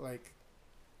ideally, but like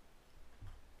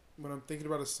when I'm thinking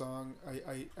about a song,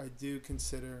 I do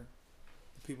consider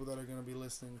the people that are going to be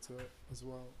listening to it as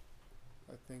well.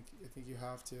 I think you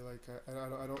have to, like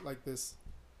I don't like this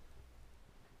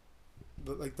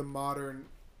the modern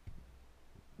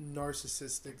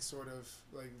narcissistic sort of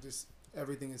like just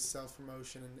everything is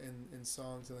self-promotion in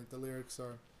songs, and like the lyrics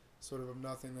are sort of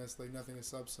nothingness, like nothing is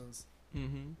substance.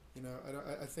 Mm-hmm. You know,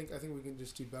 I think we can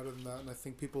just do better than that, and I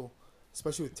think people,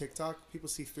 especially with TikTok, people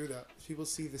see through that. People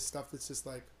see this stuff that's just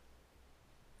like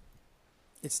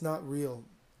it's not real.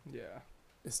 Yeah.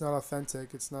 It's not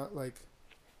authentic. It's not like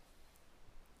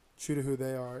true to who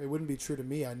they are. It wouldn't be true to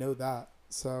me. I know that.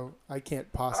 So I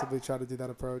can't possibly try to do that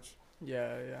approach.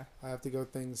 Yeah. Yeah. I have to go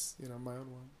things, my own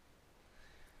way.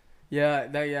 Yeah,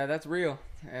 that's real.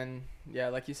 And yeah,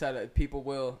 like you said,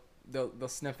 people they'll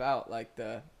sniff out like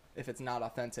if it's not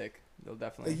authentic, they'll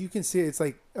definitely. Like you can see it, it's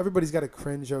like everybody's got a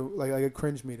cringe, like a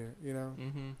cringe meter,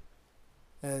 Mm-hmm.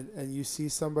 and you see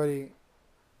somebody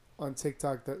on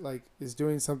TikTok that like is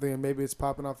doing something and maybe it's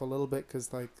popping off a little bit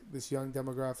because like this young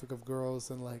demographic of girls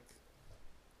and like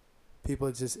people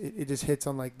it just hits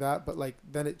on like that, but like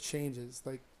then it changes.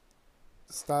 Like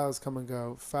styles come and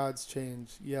go, fads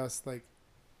change. Yes, like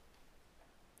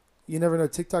you never know.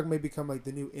 TikTok may become like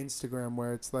the new Instagram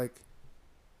where it's like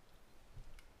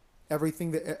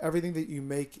everything that you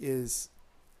make is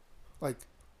like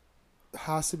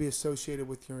has to be associated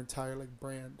with your entire like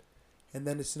brand, and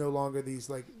then it's no longer these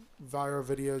like viral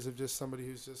videos of just somebody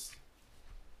who's just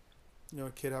a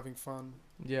kid having fun.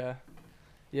 Yeah,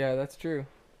 yeah, that's true.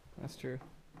 That's true.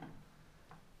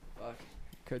 Fuck,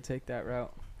 could take that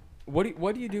route. What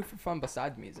do you do for fun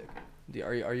besides music?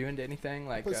 Are you into anything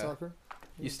like? I play soccer.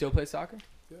 You still play soccer?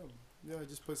 Yeah, I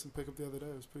just played some pickup the other day.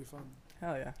 It was pretty fun.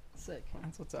 Hell yeah, Sick.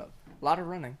 that's what's up. A lot of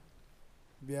running.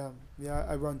 Yeah,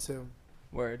 I run too.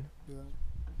 Word. Yeah.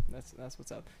 That's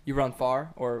what's up. You run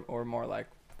far or more like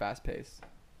fast pace?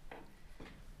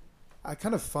 I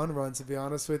kind of fun run, to be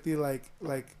honest with you. Like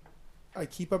I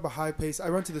keep up a high pace. I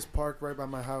run to this park right by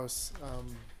my house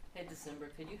Hey, December,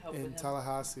 could you help in with him?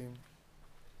 Tallahassee.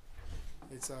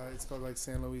 It's called like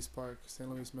San Luis Park, San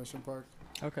Luis Mission Park.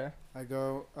 Okay. I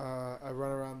go, I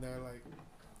run around there like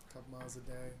a couple miles a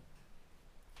day.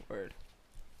 Word.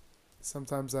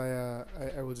 Sometimes I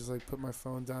will just like put my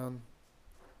phone down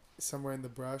somewhere in the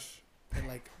brush and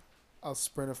like I'll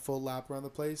sprint a full lap around the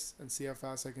place and see how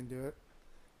fast I can do it.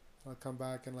 I'll come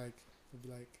back and like it'll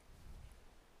be like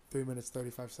 3 minutes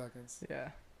 35 seconds. Yeah,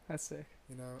 that's sick.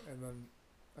 And then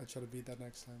I try to beat that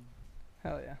next time.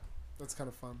 Hell yeah. That's kind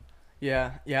of fun.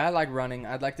 Yeah, I like running.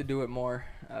 I'd like to do it more.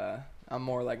 I'm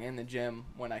more like in the gym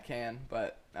when I can,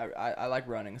 but I like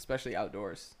running, especially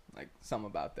outdoors. Like something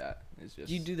about that is just.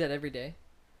 Do you do that every day?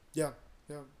 Yeah.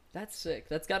 That's sick.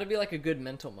 That's got to be like a good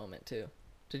mental moment too,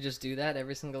 to just do that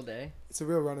every single day. It's a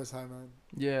real runner's high, man.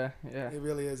 Yeah. It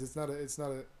really is. It's not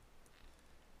a.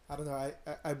 I don't know.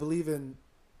 I believe in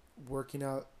working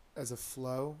out as a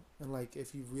flow, and like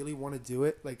if you really want to do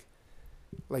it,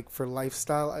 like for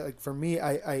lifestyle, like for me,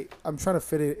 I'm trying to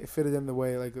fit it in the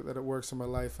way like that it works in my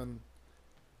life, and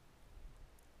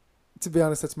to be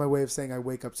honest, that's my way of saying I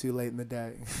wake up too late in the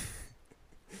day.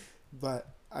 But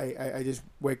I just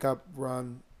wake up,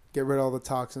 run, get rid of all the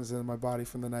toxins in my body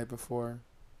from the night before,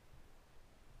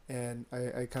 and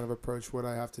I kind of approach what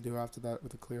I have to do after that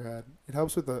with a clear head. It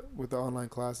helps with the online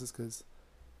classes because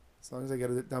as long as I get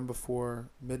it done before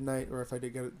midnight, or if I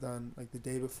did get it done like the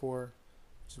day before,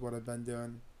 which is what I've been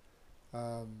doing,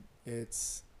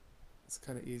 it's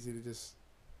kind of easy to just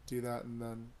do that and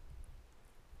then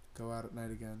go out at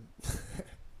night again.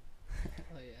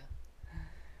 Oh yeah.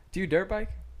 Do you dirt bike?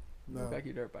 No. Look like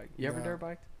you dirt bike. You ever No. dirt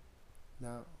biked?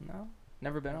 No. No.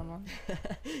 Never been on one.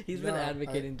 He's been No,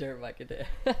 advocating dirt bike a day.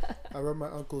 I rode my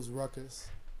uncle's Ruckus.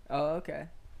 Oh, okay.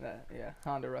 Yeah,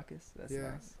 Honda Ruckus. That's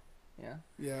Yeah. nice. Yeah.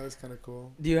 Yeah, it was kind of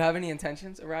cool. Do you have any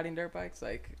intentions of riding dirt bikes?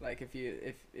 Like if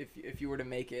you were to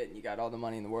make it and you got all the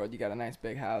money in the world, you got a nice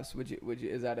big house, would you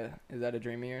is that a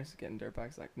dream of yours, getting dirt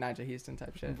bikes like Nigel Houston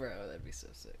type shit? Bro, that'd be so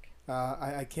sick.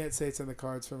 I can't say it's in the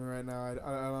cards for me right now. I'd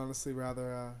honestly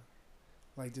rather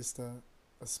like just a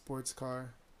sports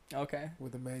car Okay.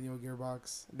 with a manual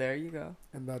gearbox, There you go.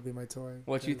 and that'd be my toy.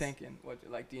 What you 'Cause- thinking? What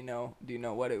like do you know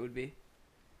what it would be?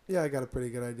 Yeah, I got a pretty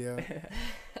good idea.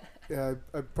 Yeah,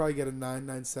 I'd probably get a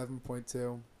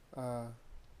 997.2,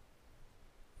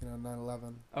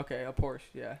 911. Okay, a Porsche.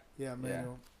 Yeah. Yeah,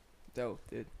 manual. Dope,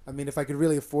 dude. I mean, if I could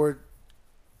really afford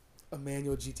a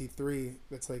manual GT3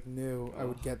 that's like new, I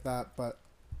would Oh. get that. But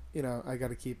I got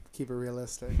to keep it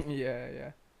realistic.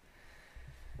 Yeah.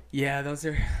 Yeah, those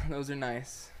are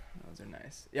nice. Those are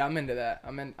nice. Yeah, I'm into that.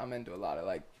 I'm into a lot of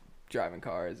like driving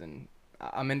cars, and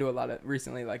I'm into a lot of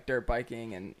recently like dirt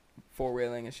biking and four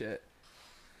wheeling and shit.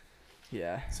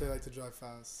 Yeah. So you like to drive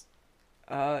fast?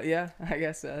 Yeah, I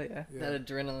guess so. Yeah. Yeah. That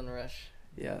adrenaline rush.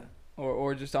 Yeah.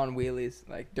 Or just on wheelies,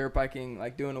 like dirt biking,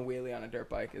 like doing a wheelie on a dirt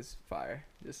bike is fire.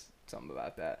 Just something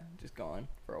about that. Just going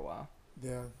for a while.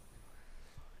 Yeah.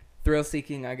 Thrill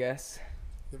seeking, I guess.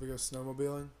 You ever go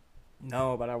snowmobiling?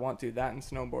 No, but I want to. That and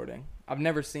snowboarding. I've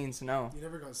never seen snow. You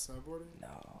never gone snowboarding?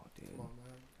 No, dude. Come on,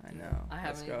 man. I know. I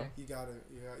Let's haven't go. either. You got to.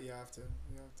 You have to.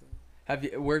 You have to. Have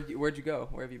you? Where'd you go?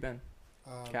 Where have you been?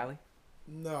 Cali.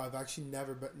 No, I've actually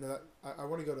never been. No, I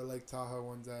want to go to Lake Tahoe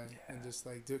one day and Yeah. just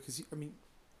like do it because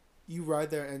you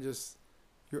ride there and just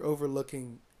you're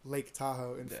overlooking Lake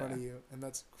Tahoe in front of Yeah. you, and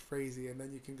that's crazy. And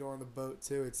then you can go on the boat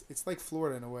too. It's like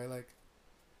Florida in a way. Like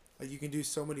you can do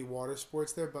so many water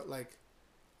sports there, but like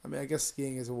I guess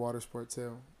skiing is a water sport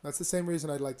too. That's the same reason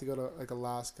I'd like to go to like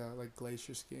Alaska, like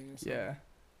glacier skiing or something. Yeah,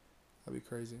 That'd be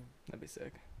crazy. that'd be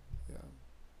sick. Yeah.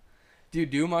 Do you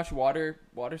do much water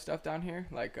stuff down here,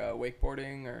 like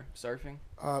wakeboarding or surfing?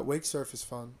 Wake surf is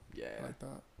fun. Yeah, I like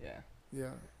that. yeah, Yeah.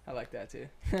 I like that too.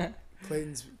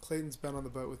 Clayton's been on the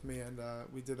boat with me, and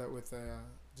we did that with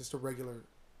just a regular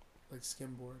like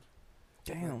skimboard.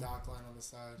 Damn, A dock line on the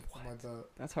side of my boat.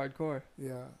 that's hardcore.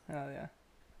 Yeah. Hell yeah,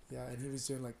 Yeah, and he was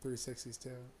doing like 360s too.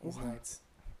 He's What? nuts.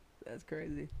 that's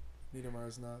crazy.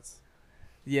 Niedermeyer's nuts.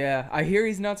 Yeah, I hear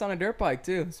he's nuts on a dirt bike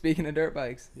too. Speaking of dirt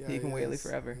bikes, Yeah, he can wheelie is.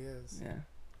 forever. He is. Yeah,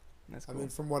 that's I cool. mean,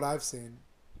 from what I've seen,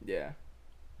 Yeah,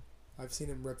 I've seen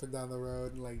him ripping down the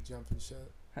road and like jumping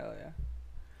shit, hell yeah.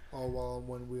 all while on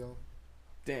one wheel.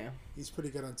 Damn. He's pretty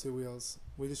good on two wheels.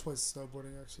 We just went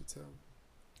snowboarding actually too.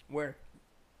 Where?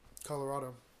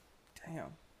 Colorado.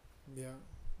 Damn. Yeah.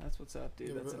 That's what's up, dude.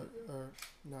 You That's ever- or,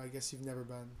 no, I guess you've never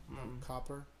been. Mm.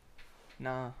 Copper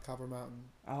nah. Mountain.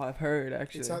 Oh, I've heard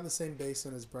actually. It's out in the same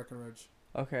basin as Breckenridge.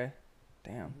 Okay.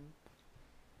 Damn. Mhm.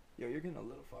 Yo, you're getting a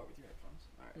little far with your headphones.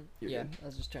 All right. You're Yeah, good. I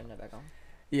was just turning that back on.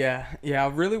 Yeah. I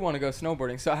really want to go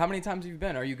snowboarding. So, how many times have you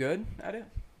been? Are you good at it?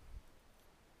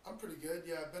 I'm pretty good.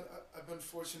 Yeah, I've been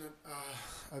fortunate.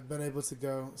 I've been able to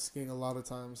go skiing a lot of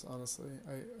times. Honestly,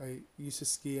 I used to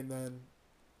ski and then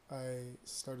I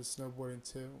started snowboarding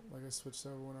too. Like I switched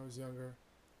over when I was younger,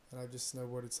 and I've just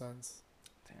snowboarded since.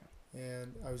 Damn.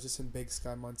 And I was just in Big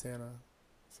Sky, Montana,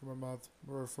 for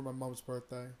my mom's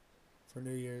birthday, for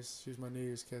New Year's. She was my New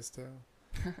Year's kiss too.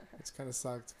 It's kind of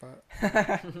sucked, but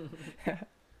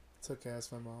it's okay.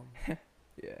 That's my mom.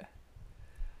 Yeah.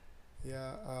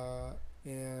 Yeah,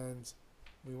 and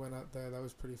we went out there. That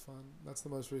was pretty fun. That's the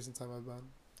most recent time I've been.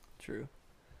 True.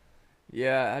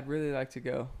 Yeah, I'd really like to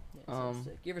go. Yeah, sounds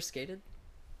sick. You ever skated?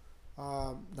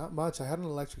 Not much. I had an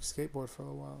electric skateboard for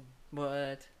a while.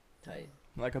 What? Tight.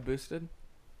 Like a boosted?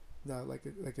 No, like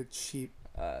a cheap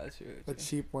Shoot. a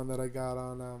cheap one that I got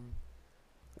on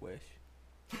Wish.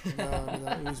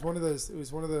 no, it was one of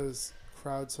those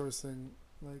crowdsourcing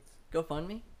like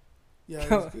GoFundMe?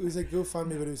 yeah, it was like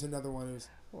GoFundMe, but it was another one. It was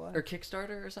What? Or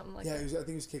Kickstarter or something like yeah, that? I think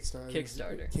it was Kickstarter.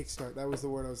 Kickstarter. Kickstart. That was the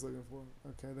word I was looking for.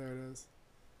 Okay, there it is.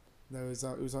 No, it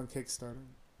was on Kickstarter.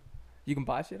 You can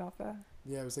buy shit off that?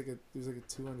 Yeah, it was like a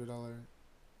 $200 Oh,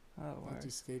 wow.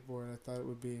 electric skateboard. And I thought it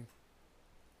would be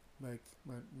like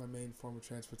my main form of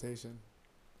transportation.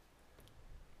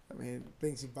 I mean,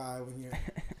 things you buy when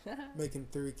you're making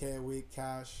 $3K a week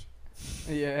cash.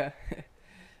 Yeah.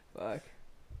 Fuck.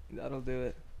 That'll do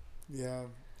it. Yeah.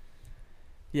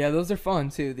 Yeah, those are fun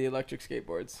too, the electric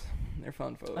skateboards. They're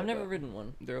fun for I've never ridden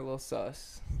one. They're a little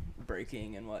sus.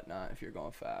 Braking and whatnot if you're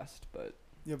going fast, but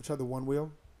You ever tried the one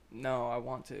wheel? no, I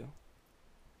want to.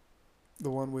 The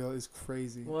one wheel is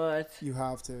crazy. What? You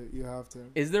have to.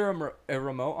 Is there a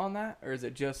remote on that, or is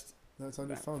it just... No, it's on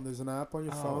your Back. phone. There's an app on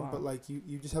your Oh, phone, wow. but like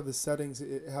you just have the settings.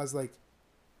 It has like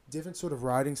different sort of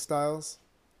riding styles,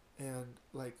 and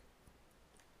like,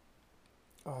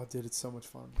 oh, dude, it's so much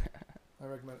fun. I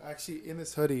recommend. Actually, in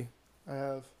this hoodie, I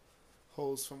have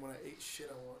holes from when I ate shit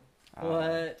on one.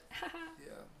 What?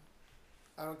 Yeah,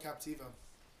 I don't Captiva.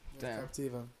 Damn.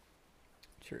 Captiva.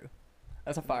 True.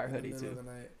 That's a fire In the hoodie middle too. of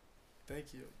the night.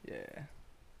 Thank you. Yeah.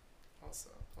 Also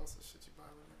shit you buy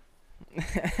with me.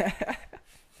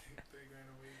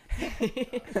 $3,000 a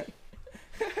week.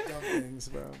 Dumb things,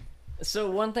 bro.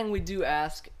 So one thing we do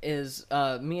ask is,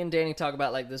 me and Danny talk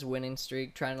about like this winning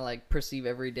streak, trying to like perceive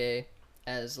every day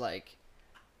as like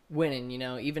winning. You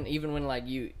know, even when like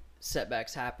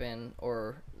setbacks happen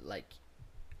or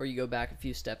you go back a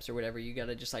few steps or whatever, you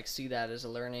gotta just like see that as a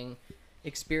learning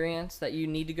experience that you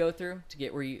need to go through to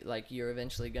get where you're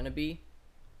eventually gonna be.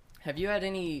 Have you had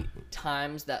any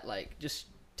times that like just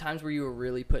times where you were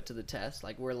really put to the test,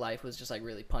 like where life was just like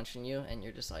really punching you and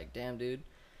you're just like, damn dude,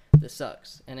 this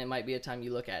sucks? And it might be a time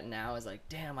you look at now as like,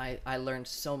 damn, I learned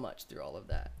so much through all of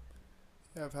that.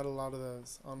 Yeah, I've had a lot of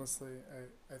those. Honestly,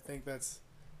 I think that's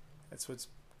what's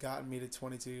gotten me to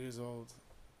 22 years old.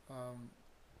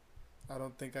 I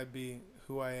don't think I'd be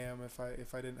who I am if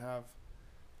I didn't have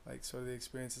like sort of the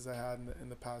experiences I had in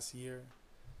the past year,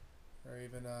 or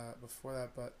even before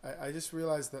that. But I just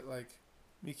realized that like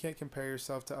you can't compare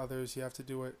yourself to others. You have to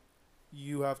do what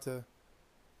you have to.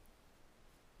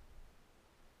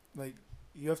 Like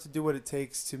you have to do what it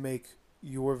takes to make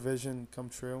your vision come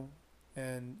true,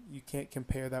 and you can't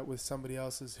compare that with somebody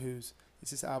else's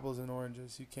it's just apples and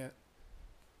oranges. You can't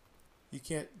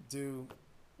do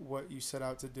what you set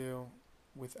out to do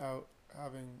without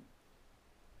having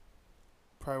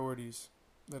priorities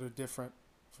that are different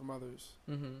from others.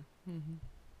 Mm-hmm.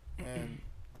 And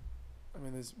I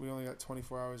mean, we only got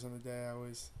 24 hours in the day. I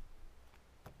always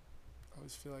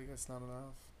feel like that's not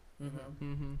enough. You Mm-hmm.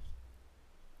 know? Mm-hmm.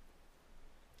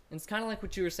 It's kind of like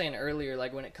what you were saying earlier,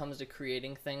 like when it comes to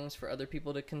creating things for other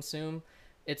people to consume,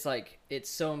 it's like it's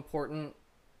so important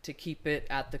to keep it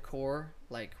at the core,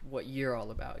 like what you're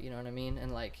all about, you know what I mean?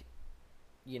 And like,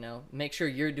 you know, make sure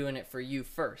you're doing it for you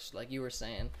first, like you were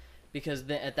saying, because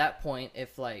then at that point,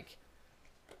 if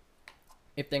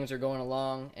things are going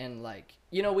along and like,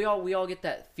 you know, we all get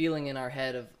that feeling in our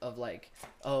head of like,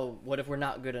 oh, what if we're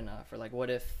not good enough, or like what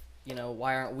if, you know,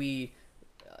 why aren't we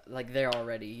like there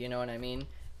already, you know what I mean?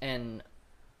 And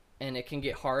it can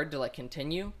get hard to like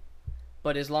continue,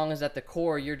 but as long as at the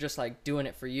core you're just like doing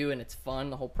it for you and it's fun,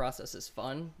 the whole process is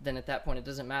fun, then at that point it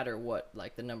doesn't matter what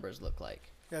like the numbers look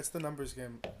like. Yeah, it's the numbers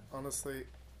game. Honestly,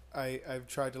 I've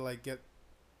tried to like get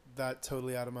that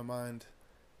totally out of my mind,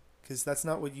 because that's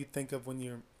not what you think of when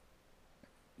you're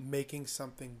making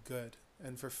something good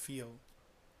and for feel.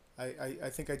 I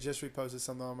think I just reposted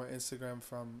something on my Instagram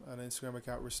from an Instagram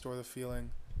account, Restore the Feeling,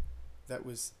 that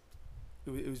was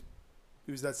it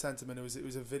was that sentiment. It was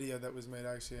a video that was made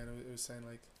actually, and it was saying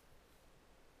like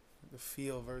the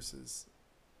feel versus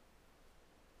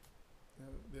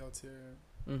the ulterior.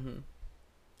 Mm-hmm.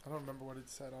 I don't remember what it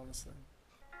said, honestly.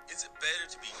 Is it better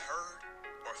to be heard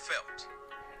or felt?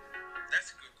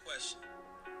 That's a good question.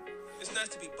 It's nice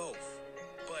to be both,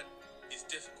 but it's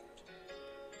difficult.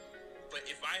 But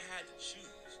if I had to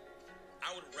choose,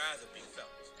 I would rather be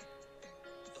felt.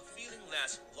 The feeling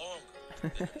lasts longer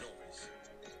than the noise.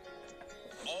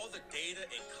 All the data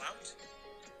and clout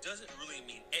doesn't really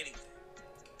mean anything.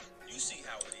 You see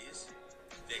how it is.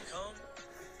 They come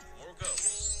or go.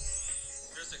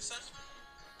 They're successful,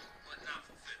 but not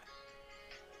fulfilled.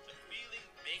 The feeling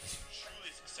makes you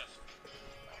truly successful.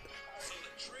 So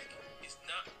the trick is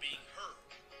not being heard,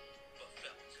 but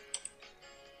felt.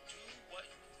 Do what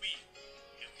you feel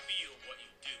and feel what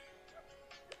you do.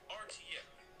 RTF.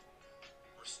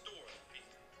 Restore the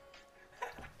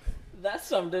feeling. That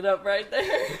summed it up right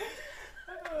there.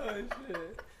 Oh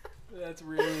shit. That's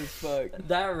real as fuck.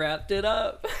 That wrapped it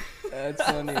up. That's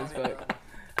funny as fuck.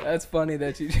 That's funny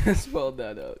that you just pulled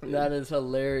that up. Dude. That is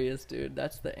hilarious, dude.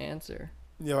 That's the answer.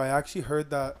 Yo, I actually heard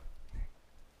that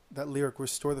lyric,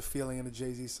 Restore the Feeling, in a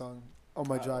Jay-Z song on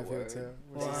my drive here word. too,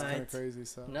 which is kind What? of crazy.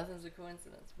 So Nothing's a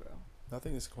coincidence, bro.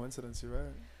 nothing is coincidence. You're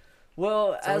right.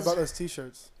 Well, Tell me as about those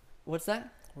T-shirts. what's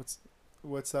that?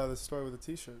 What's the story with the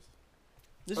T-shirts?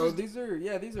 This Oh, is these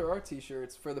are our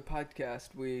T-shirts for the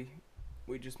podcast. We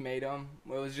just made them.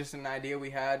 It was just an idea we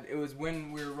had. It was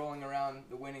when we were rolling around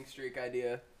the winning streak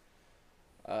idea.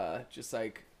 Just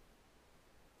like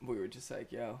we were just like,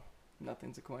 yo,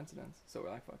 nothing's a coincidence. So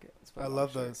we're like, fuck it. Let's put I them on love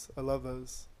a shirt. those. I love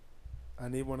those. I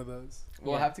need one of those.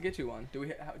 We'll Yeah. have to get you one. Do we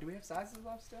have sizes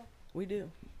left still? we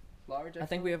do. Large? I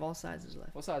think XL? we have all sizes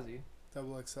left. What size are you?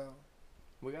 Double XL.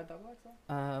 We got double XL.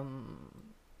 I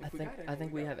If we think got any, I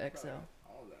think we have probably XL. got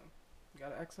all of them. You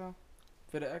got an XL?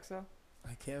 Fit an XL?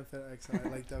 I can't fit XL. I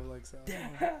like double XL.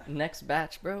 Next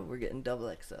batch, bro. We're getting double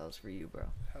XLs for you, bro.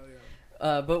 Hell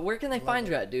yeah. But where can they Love find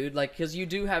it. you at, dude? Like, cause you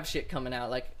do have shit coming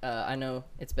out. Like, I know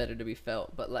it's better to be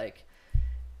felt, but like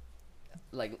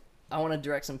I want to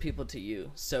direct some people to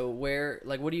you. So where,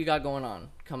 like, what do you got going on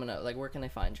coming up? Like, where can they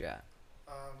find you at?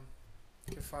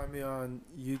 You can find me on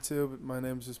YouTube. My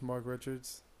name's just Mark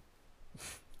Richards.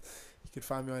 You can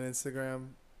find me on Instagram.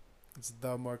 It's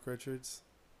the Mark Richards.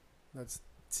 That's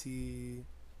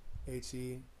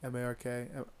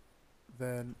TheMark.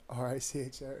 Then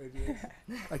RICH.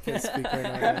 I can't speak right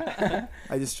now.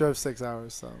 I just drove 6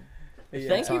 hours, so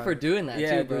Thank you for doing that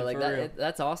Yeah, too, bro. dude, like for real.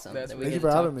 that's awesome. That's that we Thank get you to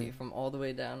for talk having to me. you from all the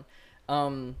way down.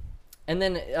 And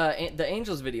then the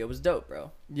Angels video was dope,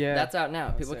 bro. Yeah. That's out now.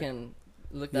 That's People it. can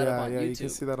look that up on YouTube. you can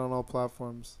see that on all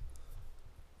platforms.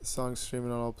 The song's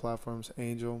streaming on all platforms.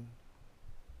 Angel.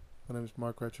 My name is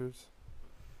Mark Richards.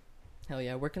 Hell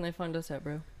yeah. Where can they find us at,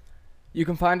 bro? You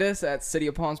can find us at City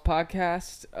of Palms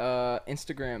Podcast,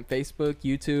 Instagram, Facebook,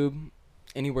 YouTube,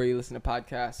 anywhere you listen to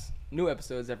podcasts. New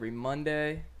episodes every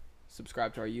Monday.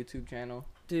 Subscribe to our YouTube channel.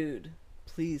 Dude,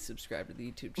 please subscribe to the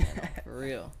YouTube channel. For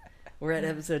real. We're at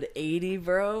episode 80,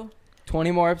 bro.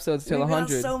 20 more episodes till We got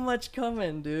 100. so much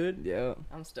coming, dude. Yeah.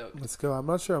 I'm stoked. Let's go. I'm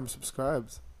not sure I'm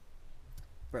subscribed.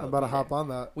 Bro, I'm about to be hop there. on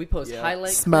that. We post Yeah.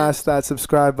 highlight Smash clips. that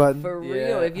subscribe button. For Yeah,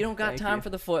 real. If you don't got thank time you. for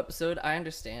the full episode, I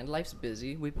understand. Life's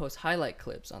busy. We post highlight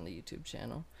clips on the YouTube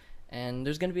channel. And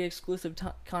there's going to be exclusive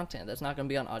content that's not going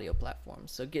to be on audio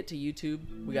platforms. So get to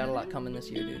YouTube. We got a lot coming this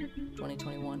year, dude.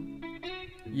 2021.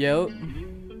 Yo.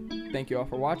 Thank you all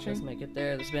for Let's watching. make it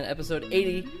there. This has been episode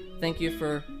 80. Thank you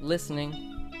for listening.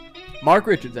 Mark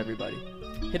Richards, everybody.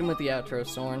 Hit him with the outro,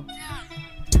 Soren.